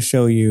 I'm going to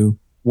show you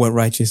what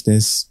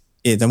righteousness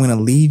is. I'm going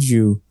to lead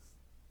you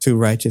to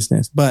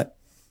righteousness. But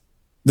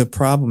the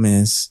problem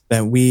is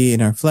that we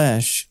in our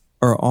flesh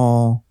are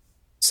all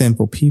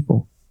sinful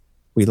people.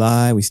 We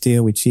lie, we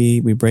steal, we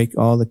cheat, we break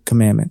all the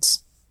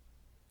commandments.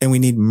 And we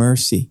need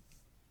mercy.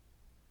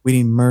 We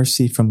need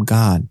mercy from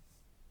God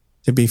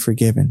to be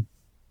forgiven.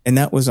 And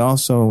that was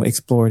also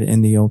explored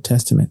in the Old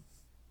Testament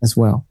as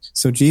well.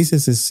 So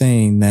Jesus is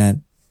saying that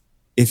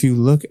if you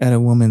look at a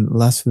woman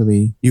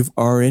lustfully, you've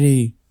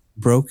already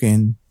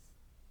broken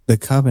the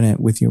covenant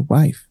with your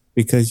wife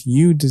because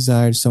you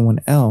desired someone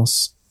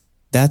else.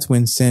 That's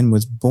when sin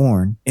was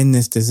born, in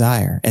this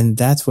desire. And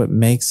that's what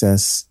makes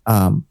us,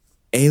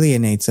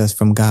 alienates us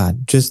from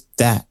God. Just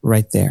that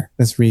right there.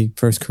 Let's read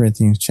 1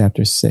 Corinthians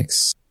chapter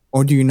 6.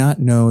 Or do you not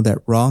know that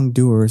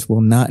wrongdoers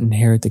will not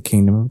inherit the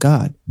kingdom of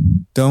God?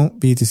 Don't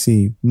be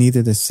deceived.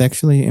 Neither the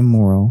sexually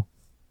immoral,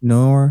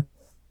 nor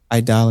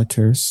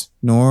idolaters,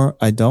 nor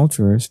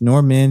adulterers,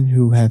 nor men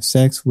who have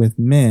sex with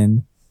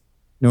men,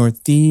 nor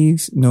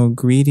thieves, nor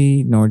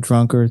greedy, nor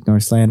drunkards, nor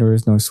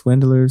slanderers, nor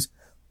swindlers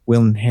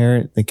will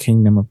inherit the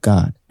kingdom of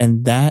God.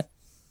 And that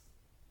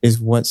is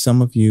what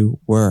some of you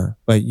were.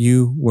 But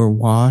you were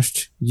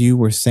washed, you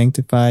were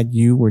sanctified,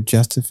 you were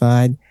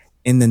justified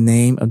in the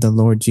name of the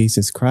Lord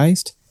Jesus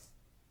Christ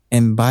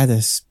and by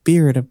the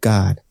Spirit of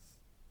God.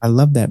 I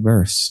love that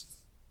verse.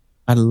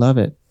 I love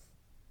it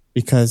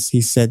because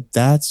he said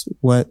that's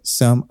what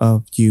some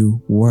of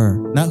you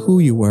were. Not who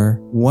you were,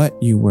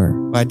 what you were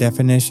by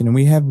definition. And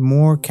we have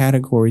more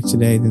categories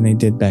today than they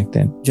did back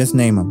then. Just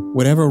name them.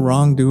 Whatever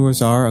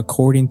wrongdoers are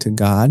according to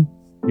God,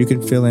 you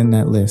can fill in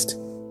that list.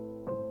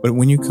 But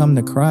when you come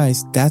to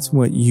Christ, that's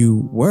what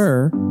you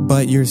were,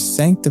 but you're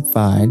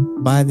sanctified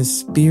by the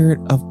Spirit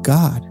of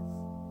God.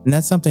 And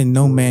that's something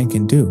no man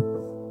can do.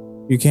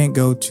 You can't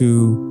go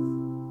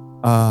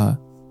to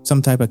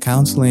some type of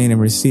counseling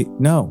and receive.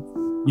 No,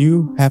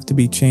 you have to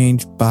be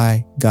changed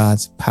by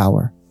God's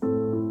power.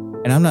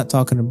 And I'm not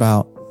talking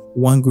about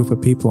one group of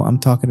people. I'm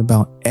talking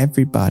about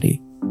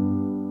everybody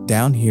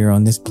down here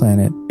on this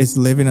planet is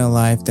living a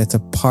life that's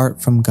apart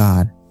from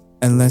God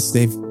unless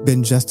they've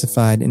been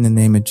justified in the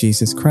name of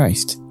Jesus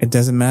Christ. It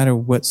doesn't matter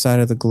what side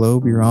of the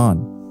globe you're on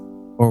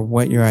or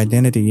what your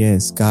identity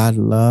is. God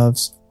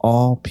loves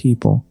all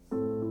people,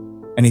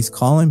 and he's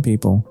calling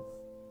people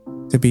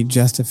to be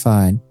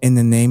justified in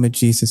the name of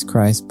Jesus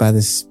Christ by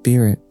the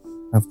Spirit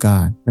of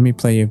God. Let me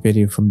play you a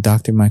video from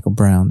Dr. Michael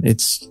Brown.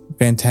 It's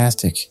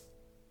fantastic.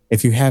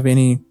 If you have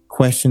any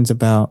questions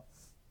about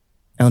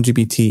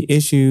LGBT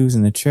issues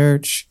in the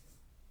church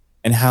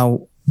and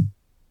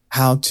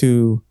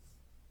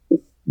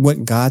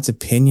what God's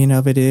opinion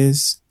of it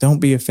is, don't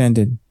be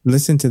offended.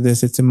 Listen to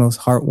this. It's the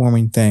most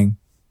heartwarming thing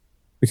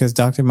because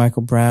Dr.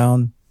 Michael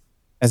Brown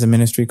has a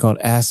ministry called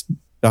Ask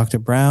Dr.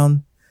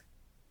 Brown,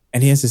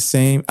 and I have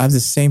the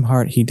same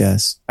heart he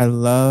does. I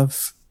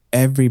love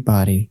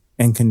everybody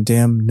and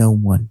condemn no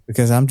one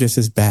because I'm just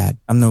as bad.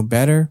 I'm no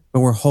better, but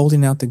we're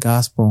holding out the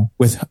gospel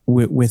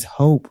with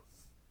hope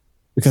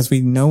because we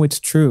know it's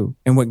true.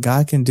 And what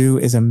God can do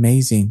is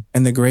amazing.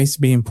 And the grace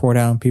being poured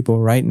out on people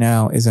right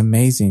now is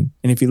amazing.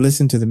 And if you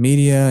listen to the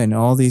media and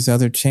all these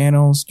other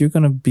channels, you're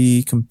going to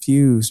be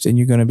confused and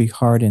you're going to be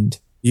hardened.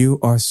 You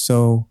are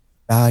so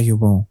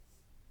valuable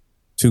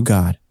to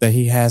God that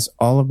he has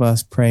all of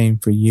us praying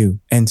for you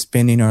and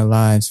spending our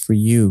lives for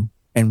you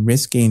and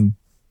risking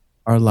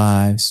our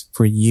lives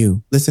for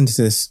you. Listen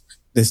to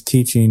this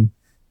teaching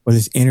or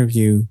this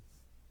interview,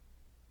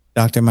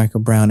 Dr. Michael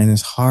Brown, and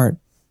his heart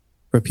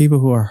for people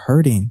who are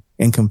hurting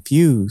and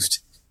confused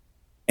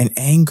and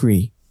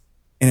angry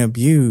and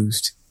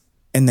abused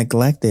and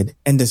neglected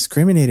and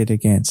discriminated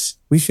against.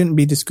 We shouldn't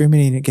be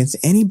discriminating against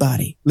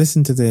anybody.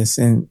 Listen to this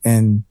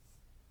and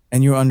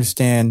you'll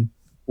understand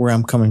where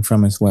I'm coming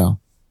from as well.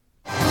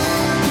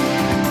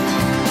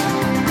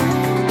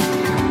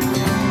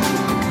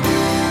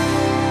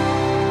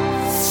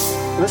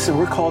 Listen,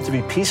 we're called to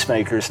be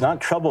peacemakers, not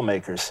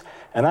troublemakers.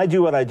 And I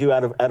do what I do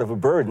out of a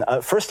burden.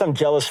 First, I'm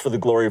jealous for the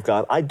glory of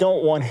God. I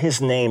don't want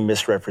his name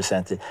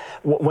misrepresented.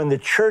 When the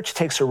church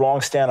takes a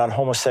wrong stand on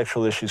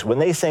homosexual issues, when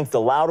they think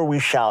the louder we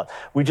shout,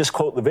 we just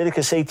quote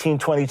Leviticus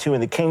 18:22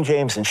 in the King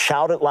James and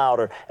shout it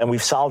louder, and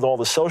we've solved all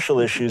the social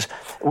issues,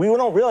 we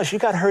don't realize you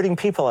got hurting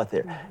people out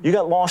there. You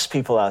got lost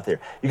people out there.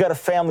 You got a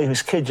family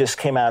whose kid just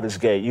came out as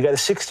gay. You got a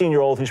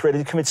 16-year-old who's ready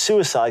to commit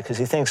suicide because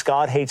he thinks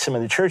God hates him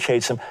and the church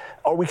hates him.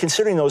 Are we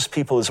considering those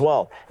people as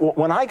well?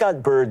 When I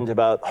got burdened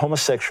about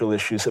homosexual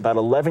issues about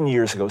 11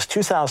 years ago, it was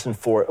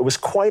 2004, it was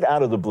quite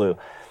out of the blue.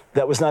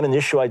 That was not an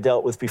issue I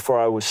dealt with before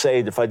I was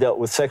saved. If I dealt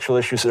with sexual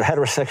issues or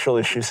heterosexual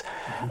issues,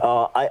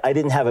 I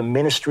didn't have a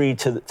ministry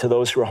to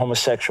those who were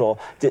homosexual.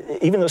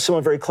 Even though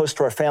someone very close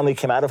to our family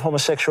came out of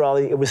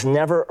homosexuality, it was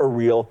never a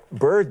real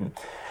burden.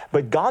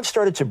 But God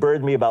started to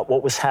burden me about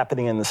what was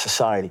happening in the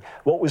society,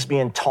 what was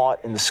being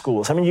taught in the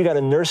schools. I mean, you got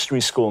a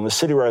nursery school in the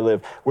city where I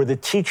live where the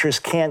teachers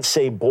can't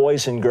say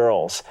boys and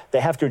girls. They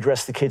have to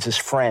address the kids as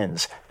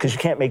friends because you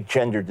can't make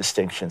gender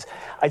distinctions.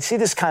 I'd see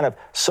this kind of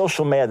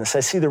social madness.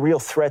 I see the real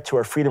threat to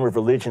our freedom of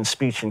religion,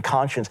 speech, and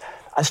conscience.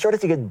 I started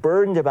to get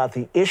burdened about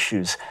the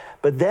issues,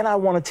 but then I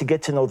wanted to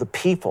get to know the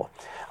people.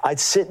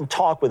 I'd sit and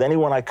talk with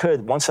anyone I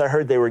could. Once I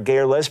heard they were gay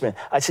or lesbian,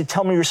 I'd say,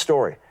 tell me your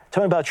story.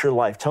 Tell me about your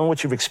life. Tell me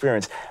what you've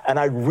experienced. And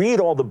I read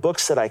all the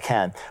books that I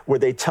can where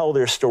they tell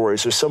their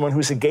stories. There's someone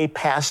who's a gay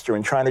pastor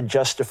and trying to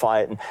justify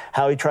it and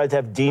how he tried to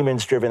have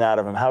demons driven out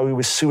of him, how he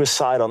was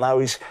suicidal, and how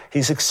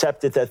he's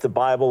accepted that the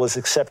Bible is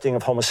accepting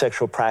of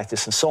homosexual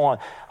practice and so on.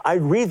 I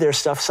read their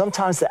stuff.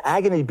 Sometimes the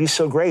agony would be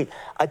so great,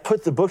 I'd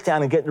put the book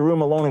down and get in the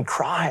room alone and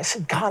cry. I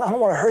said, God, I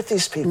don't want to hurt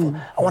these people.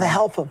 I want to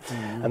help them.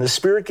 And the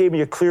Spirit gave me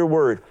a clear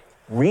word.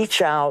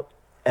 Reach out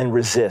and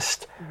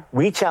resist.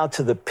 Reach out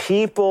to the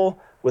people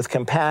with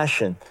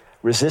compassion,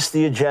 resist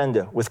the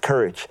agenda with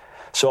courage.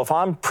 So if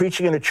I'm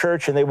preaching in a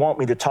church and they want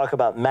me to talk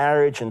about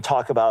marriage and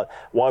talk about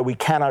why we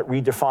cannot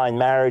redefine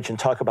marriage and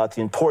talk about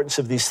the importance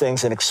of these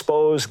things and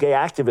expose gay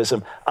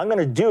activism, I'm going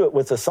to do it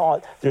with the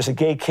thought there's a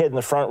gay kid in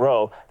the front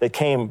row that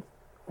came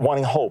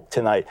wanting hope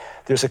tonight.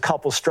 There's a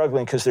couple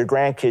struggling because their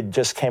grandkid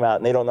just came out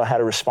and they don't know how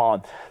to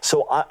respond.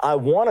 So I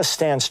want to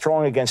stand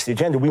strong against the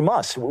agenda. We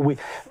must.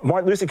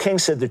 Martin Luther King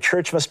said the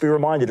church must be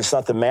reminded it's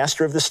not the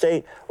master of the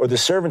state or the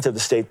servant of the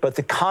state, but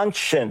the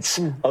conscience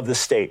of the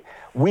state.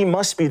 We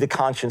must be the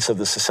conscience of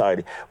the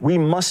society. We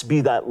must be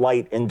that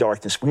light in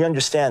darkness. We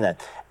understand that.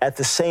 At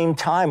the same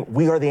time,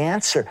 we are the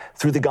answer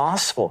through the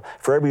gospel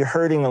for every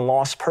hurting and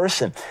lost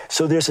person.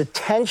 So there's a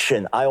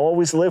tension I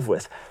always live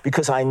with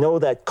because I know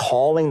that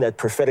calling, that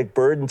prophetic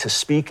burden to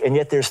speak, and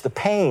yet there's the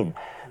pain,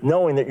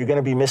 knowing that you're going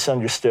to be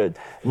misunderstood,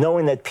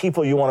 knowing that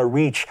people you want to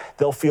reach,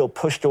 they'll feel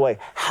pushed away.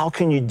 How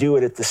can you do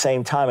it at the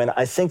same time? And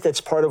I think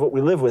that's part of what we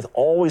live with,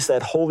 always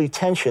that holy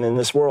tension in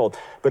this world.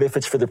 But if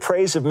it's for the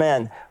praise of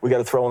men, we got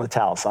to throw in the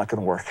towel. It's not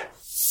going to work.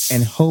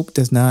 And hope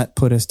does not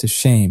put us to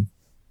shame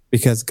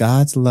because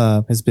God's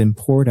love has been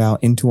poured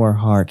out into our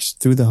hearts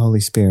through the Holy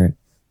Spirit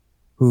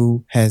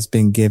who has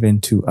been given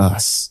to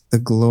us. The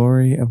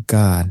glory of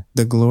God,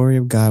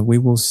 we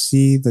will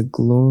see the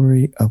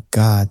glory of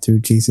God through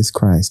Jesus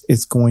Christ.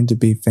 It's going to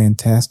be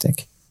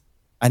fantastic.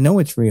 I know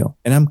it's real,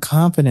 and I'm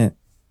confident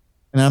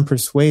and I'm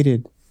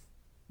persuaded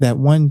that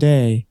one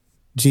day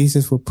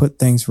Jesus will put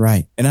things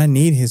right. And I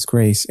need his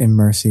grace and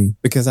mercy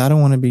because I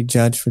don't want to be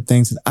judged for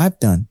things that I've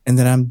done and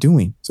that I'm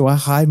doing. So I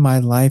hide my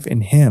life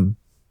in him.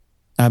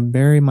 I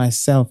bury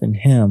myself in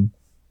him,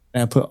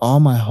 and I put all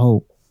my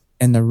hope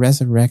in the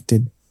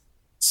resurrected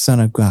Son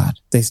of God.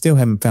 They still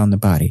haven't found the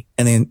body,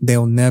 and then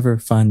they'll never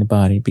find the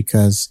body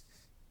because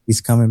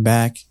he's coming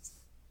back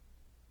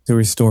to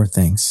restore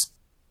things.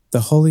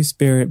 The Holy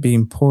Spirit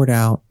being poured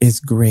out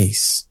is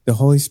grace. The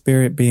Holy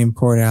Spirit being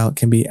poured out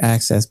can be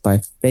accessed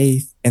by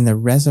faith in the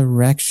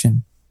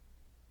resurrection,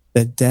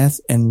 the death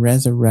and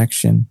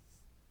resurrection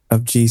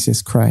of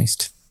Jesus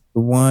Christ,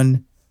 the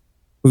one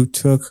who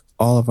took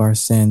all of our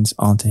sins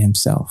onto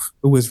himself,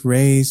 who was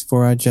raised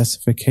for our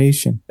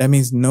justification. That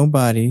means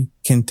nobody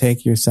can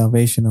take your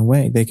salvation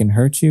away. They can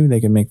hurt you. They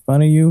can make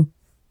fun of you.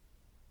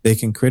 They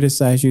can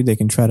criticize you. They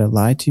can try to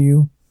lie to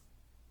you.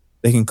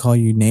 They can call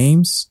you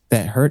names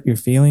that hurt your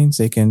feelings.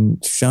 They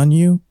can shun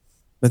you,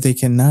 but they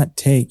cannot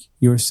take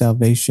your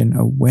salvation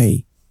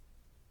away.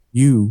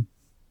 You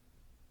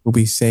will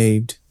be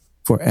saved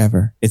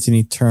forever. It's an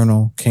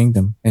eternal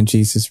kingdom, and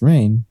Jesus'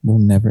 reign will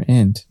never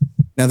end.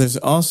 Now, there's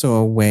also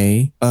a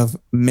way of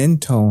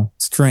mental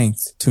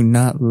strength to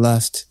not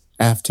lust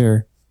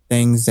after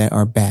things that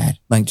are bad.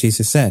 Like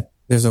Jesus said,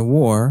 there's a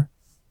war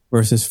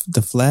versus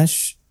the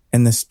flesh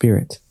and the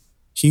spirit,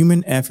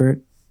 human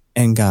effort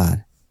and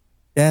God,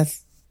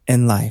 death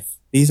and life.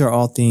 These are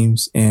all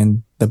themes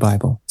in the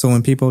Bible. So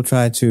when people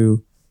try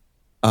to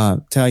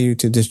tell you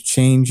to just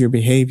change your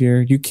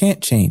behavior. You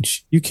can't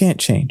change. You can't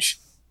change.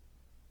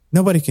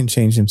 Nobody can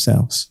change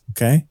themselves.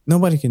 Okay.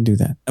 Nobody can do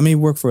that. I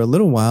mean, work for a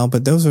little while,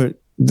 but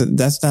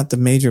that's not the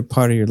major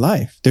part of your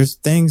life. There's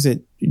things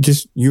that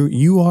just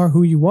you are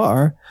who you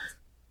are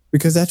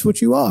because that's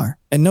what you are,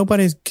 and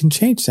nobody can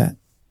change that.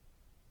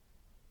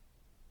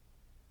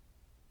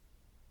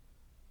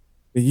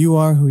 But you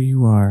are who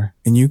you are,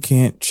 and you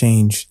can't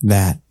change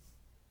that.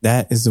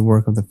 That is the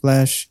work of the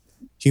flesh,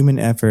 human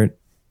effort,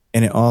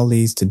 and it all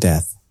leads to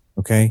death.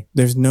 Okay?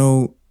 There's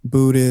no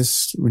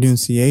Buddhist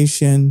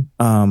renunciation.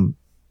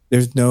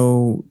 There's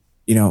no,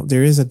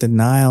 there is a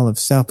denial of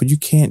self, but you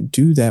can't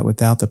do that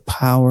without the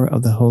power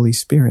of the Holy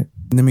Spirit.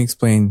 Let me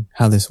explain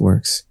how this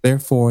works.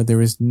 Therefore,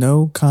 there is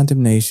no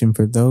condemnation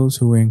for those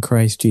who are in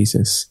Christ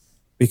Jesus,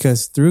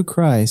 because through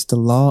Christ, the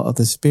law of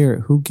the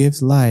Spirit who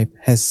gives life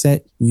has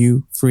set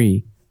you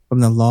free from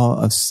the law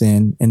of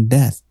sin and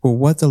death. For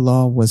what the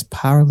law was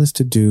powerless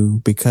to do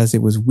because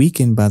it was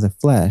weakened by the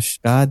flesh,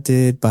 God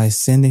did by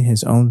sending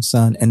his own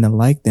Son in the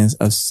likeness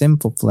of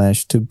sinful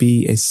flesh to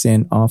be a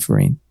sin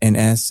offering. And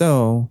as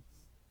so,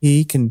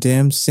 he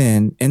condemned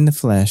sin in the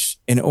flesh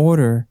in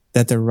order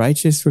that the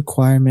righteous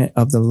requirement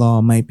of the law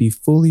might be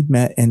fully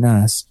met in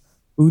us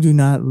who do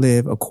not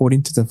live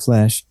according to the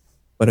flesh,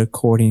 but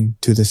according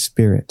to the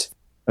Spirit.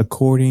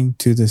 According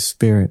to the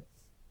Spirit.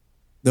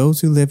 Those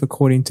who live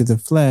according to the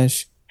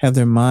flesh have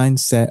their mind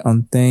set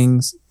on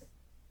things,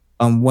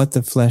 on what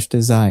the flesh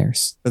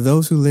desires. But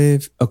those who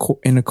live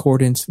in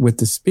accordance with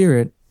the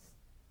Spirit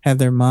have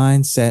their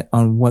mind set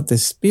on what the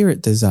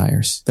Spirit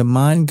desires. The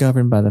mind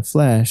governed by the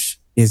flesh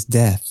is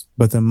death,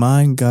 but the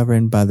mind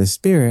governed by the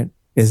Spirit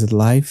is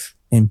life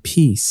and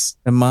peace.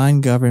 The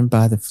mind governed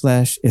by the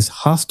flesh is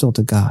hostile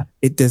to God.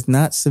 It does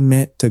not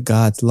submit to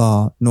God's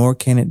law, nor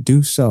can it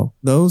do so.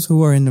 Those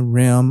who are in the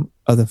realm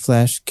of the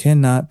flesh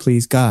cannot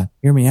please God.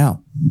 Hear me out.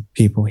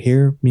 People,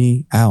 hear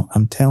me out.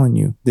 I'm telling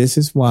you, this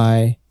is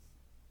why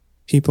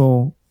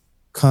people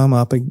come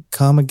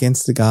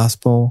against the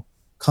gospel,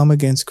 come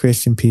against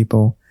Christian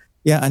people.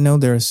 Yeah, I know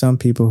there are some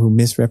people who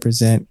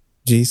misrepresent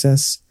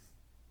Jesus.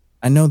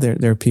 I know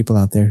there are people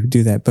out there who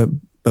do that,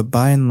 but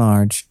by and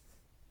large,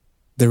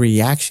 the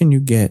reaction you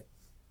get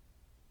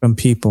from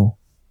people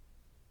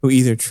who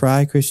either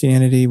try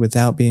Christianity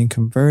without being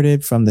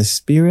converted from the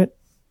Spirit,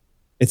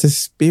 it's a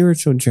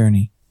spiritual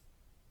journey.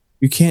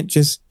 You can't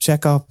just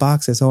check off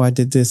boxes. Oh, I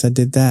did this, I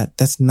did that.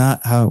 That's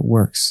not how it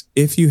works.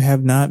 If you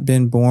have not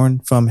been born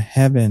from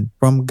heaven,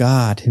 from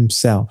God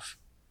himself,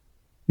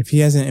 if he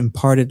hasn't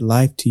imparted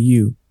life to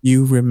you,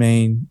 you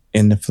remain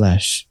in the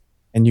flesh.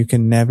 And you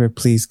can never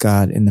please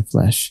God in the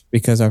flesh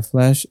because our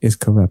flesh is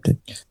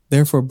corrupted.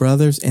 Therefore,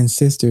 brothers and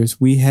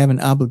sisters, we have an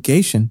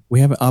obligation.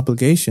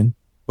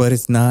 But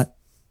it's not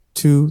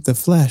to the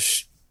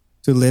flesh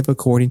to live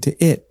according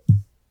to it.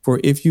 For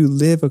if you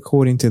live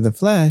according to the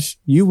flesh,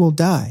 you will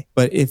die.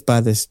 But if by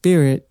the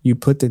Spirit you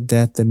put to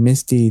death the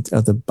misdeeds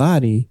of the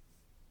body,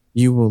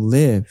 you will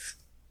live.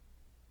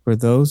 For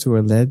those who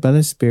are led by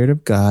the Spirit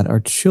of God are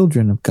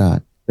children of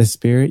God. The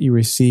Spirit you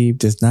receive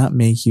does not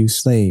make you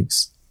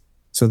slaves,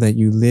 so that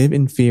you live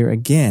in fear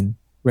again.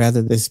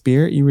 Rather, the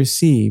Spirit you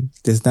receive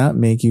does not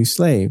make you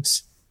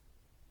slaves,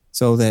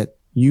 so that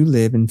you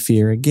live in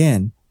fear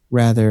again.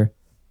 Rather,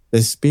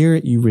 the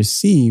Spirit you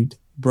received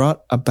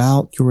brought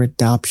about your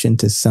adoption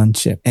to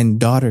sonship and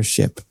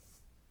daughtership.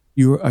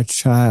 You are a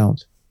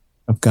child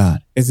of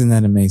God. Isn't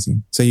that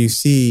amazing? So you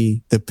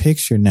see the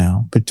picture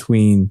now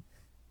between,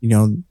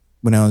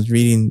 when I was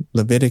reading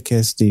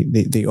Leviticus,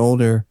 the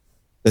older,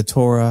 the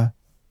Torah,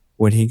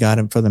 when he got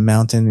him for the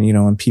mountain,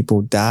 and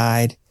people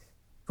died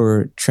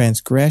for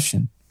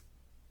transgression.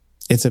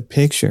 It's a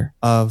picture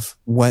of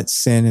what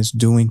sin is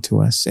doing to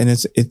us. And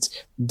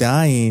it's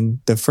dying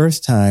the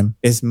first time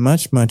is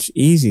much, much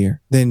easier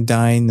than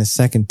dying the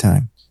second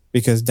time,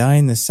 because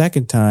dying the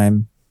second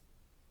time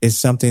is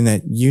something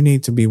that you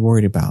need to be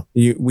worried about.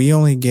 We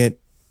only get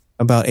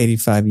about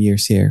 85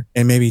 years here,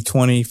 and maybe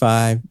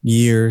 25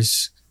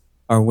 years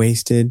are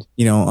wasted,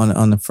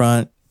 on the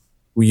front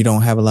where you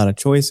don't have a lot of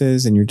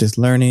choices and you're just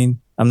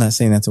learning. I'm not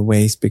saying that's a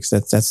waste, because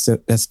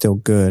that's still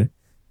good,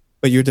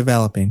 but you're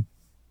developing.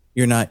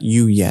 You're not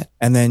you yet.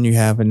 And then you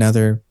have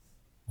another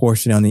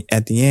portion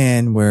at the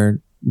end where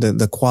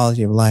the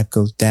quality of life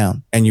goes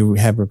down and you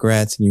have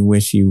regrets and you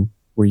wish you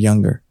were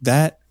younger.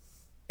 That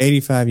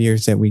 85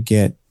 years that we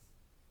get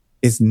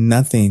is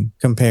nothing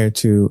compared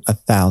to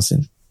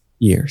 1,000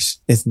 years.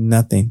 It's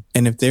nothing.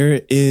 And if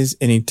there is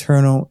an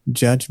eternal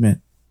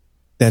judgment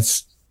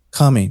that's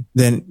coming,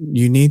 then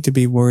you need to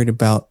be worried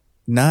about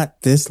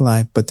not this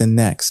life, but the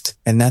next.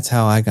 And that's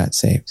how I got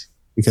saved.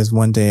 Because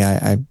one day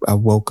I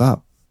woke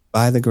up.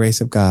 By the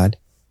grace of God,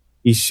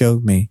 he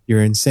showed me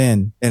you're in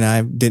sin. And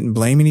I didn't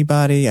blame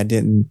anybody. I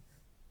didn't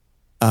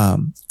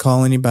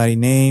call anybody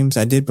names.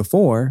 I did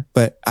before,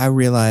 but I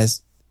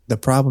realized the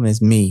problem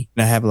is me.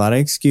 And I have a lot of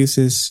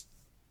excuses,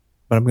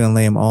 but I'm going to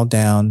lay them all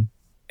down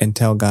and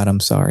tell God I'm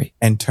sorry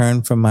and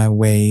turn from my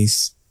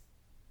ways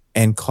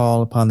and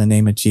call upon the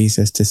name of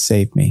Jesus to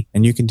save me.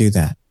 And you can do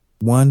that.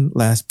 One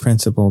last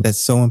principle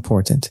that's so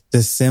important.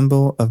 The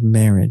symbol of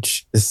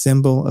marriage. The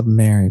symbol of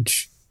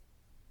marriage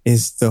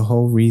is the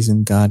whole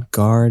reason God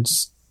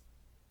guards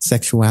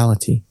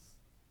sexuality.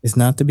 It's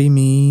not to be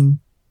mean.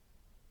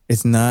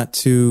 It's not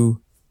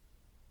to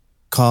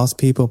cause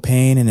people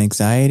pain and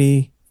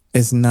anxiety.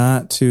 It's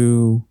not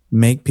to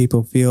make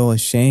people feel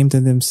ashamed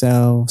of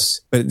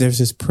themselves. But there's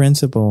this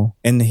principle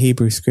in the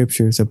Hebrew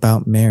scriptures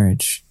about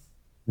marriage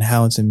and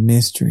how it's a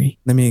mystery.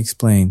 Let me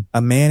explain.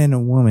 A man and a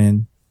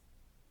woman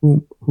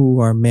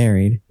who are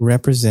married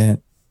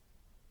represent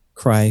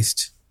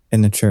Christ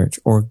and the church,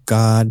 or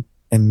God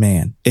and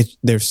man.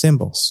 They're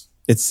symbols.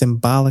 It's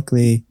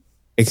symbolically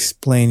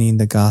explaining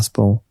the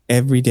gospel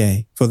every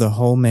day for the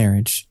whole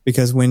marriage.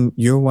 Because when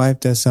your wife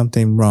does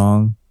something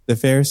wrong, the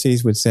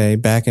Pharisees would say,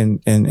 back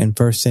in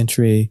first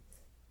century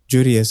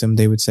Judaism,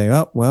 they would say,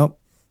 oh, well,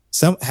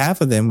 half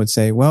of them would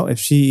say, well, if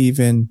she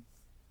even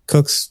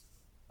cooks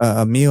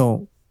a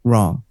meal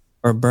wrong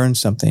or burns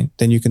something,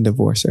 then you can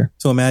divorce her.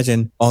 So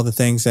imagine all the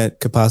things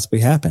that could possibly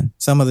happen.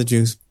 Some of the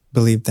Jews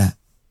believed that.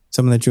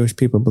 Some of the Jewish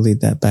people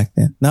believed that back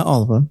then. Not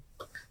all of them.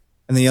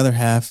 And the other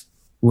half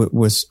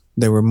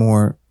they were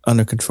more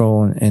under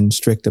control and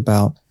strict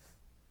about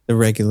the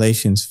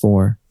regulations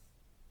for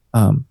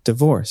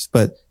divorce.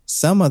 But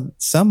some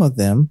of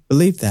them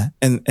believed that.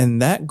 And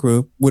that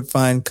group would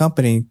find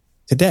company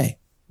today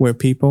where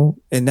people,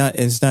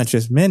 it's not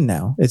just men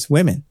now, it's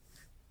women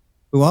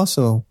who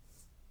also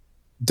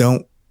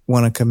don't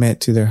want to commit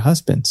to their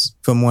husbands.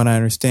 From what I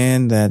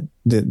understand, that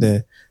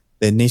the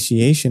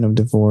initiation of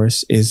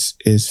divorce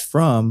is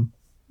from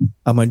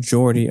a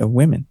majority of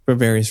women for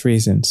various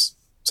reasons.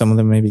 Some of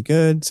them may be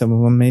good, some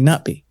of them may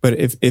not be. But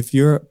if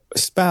your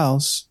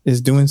spouse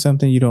is doing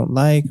something you don't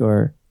like,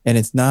 and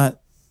it's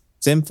not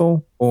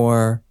sinful,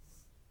 or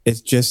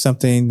it's just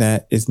something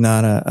that is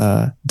not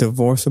a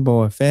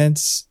divorceable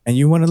offense, and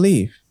you want to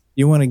leave,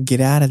 you want to get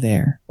out of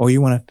there, or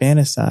you want to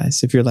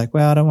fantasize. If you're like,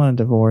 well, I don't want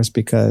a divorce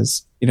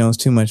because, it's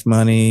too much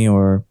money,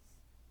 or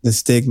the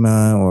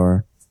stigma,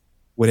 or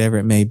whatever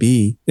it may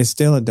be, it's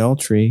still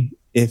adultery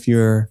if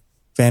you're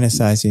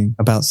fantasizing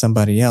about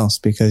somebody else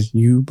because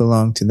you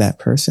belong to that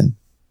person.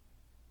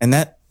 And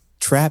that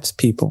traps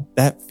people.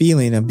 That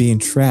feeling of being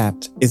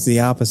trapped is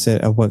the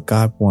opposite of what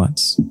God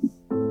wants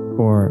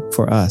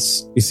for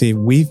us. You see,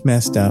 we've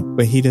messed up,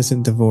 but he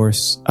doesn't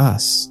divorce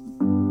us.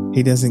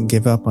 He doesn't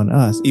give up on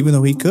us, even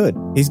though he could.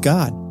 He's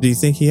God. Do you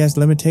think he has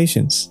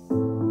limitations?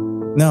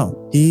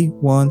 No, he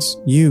wants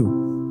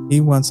you. He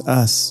wants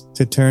us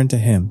to turn to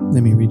him.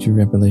 Let me read you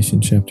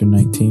Revelation chapter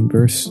 19,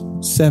 verse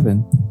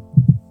 7.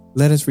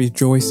 Let us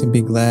rejoice and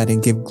be glad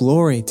and give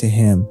glory to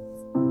him.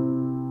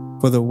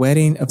 For the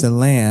wedding of the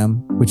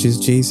Lamb, which is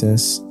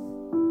Jesus,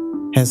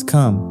 has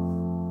come,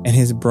 and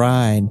his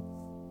bride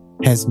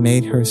has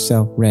made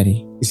herself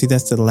ready. You see,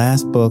 that's the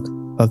last book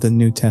of the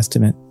New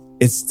Testament.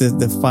 It's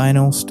the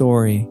final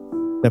story,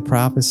 the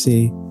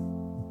prophecy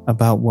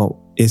about what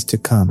is to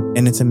come.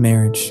 And it's a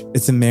marriage.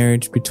 It's a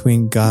marriage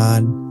between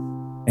God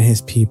and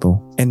his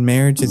people. And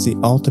marriage is the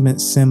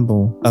ultimate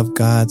symbol of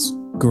God's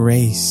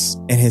grace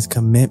and his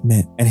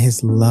commitment and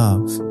his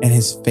love and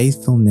his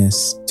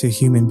faithfulness to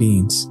human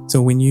beings. So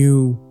when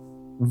you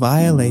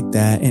violate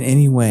that in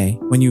any way,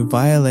 when you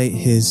violate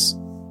his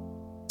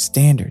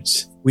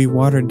standards, we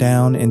water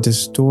down and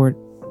distort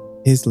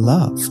his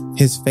love,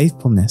 his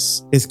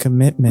faithfulness, his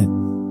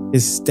commitment,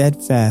 his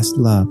steadfast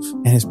love,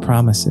 and his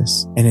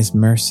promises and his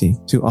mercy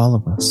to all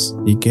of us.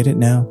 You get it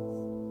now?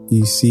 Do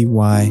you see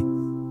why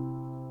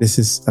this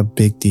is a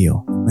big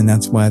deal? And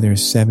that's why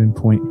there's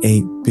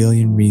 7.8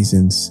 billion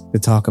reasons to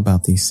talk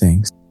about these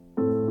things.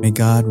 May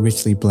God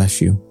richly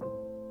bless you.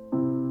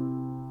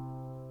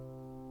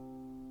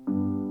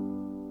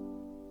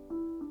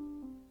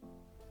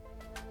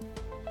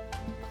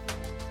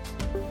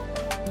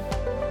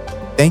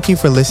 Thank you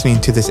for listening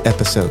to this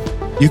episode.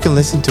 You can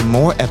listen to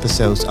more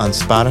episodes on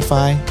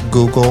Spotify,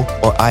 Google,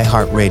 or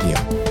iHeartRadio.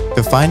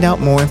 To find out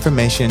more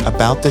information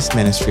about this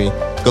ministry,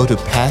 go to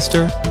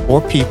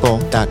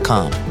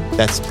pastor4people.com.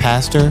 That's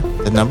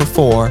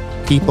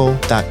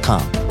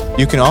pastor4people.com.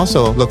 You can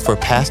also look for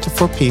Pastor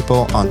for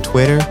People on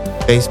Twitter,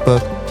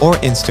 Facebook, or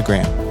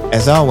Instagram.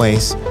 As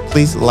always,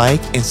 please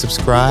like and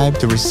subscribe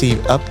to receive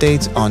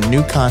updates on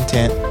new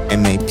content,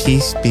 and may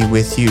peace be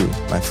with you,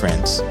 my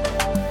friends.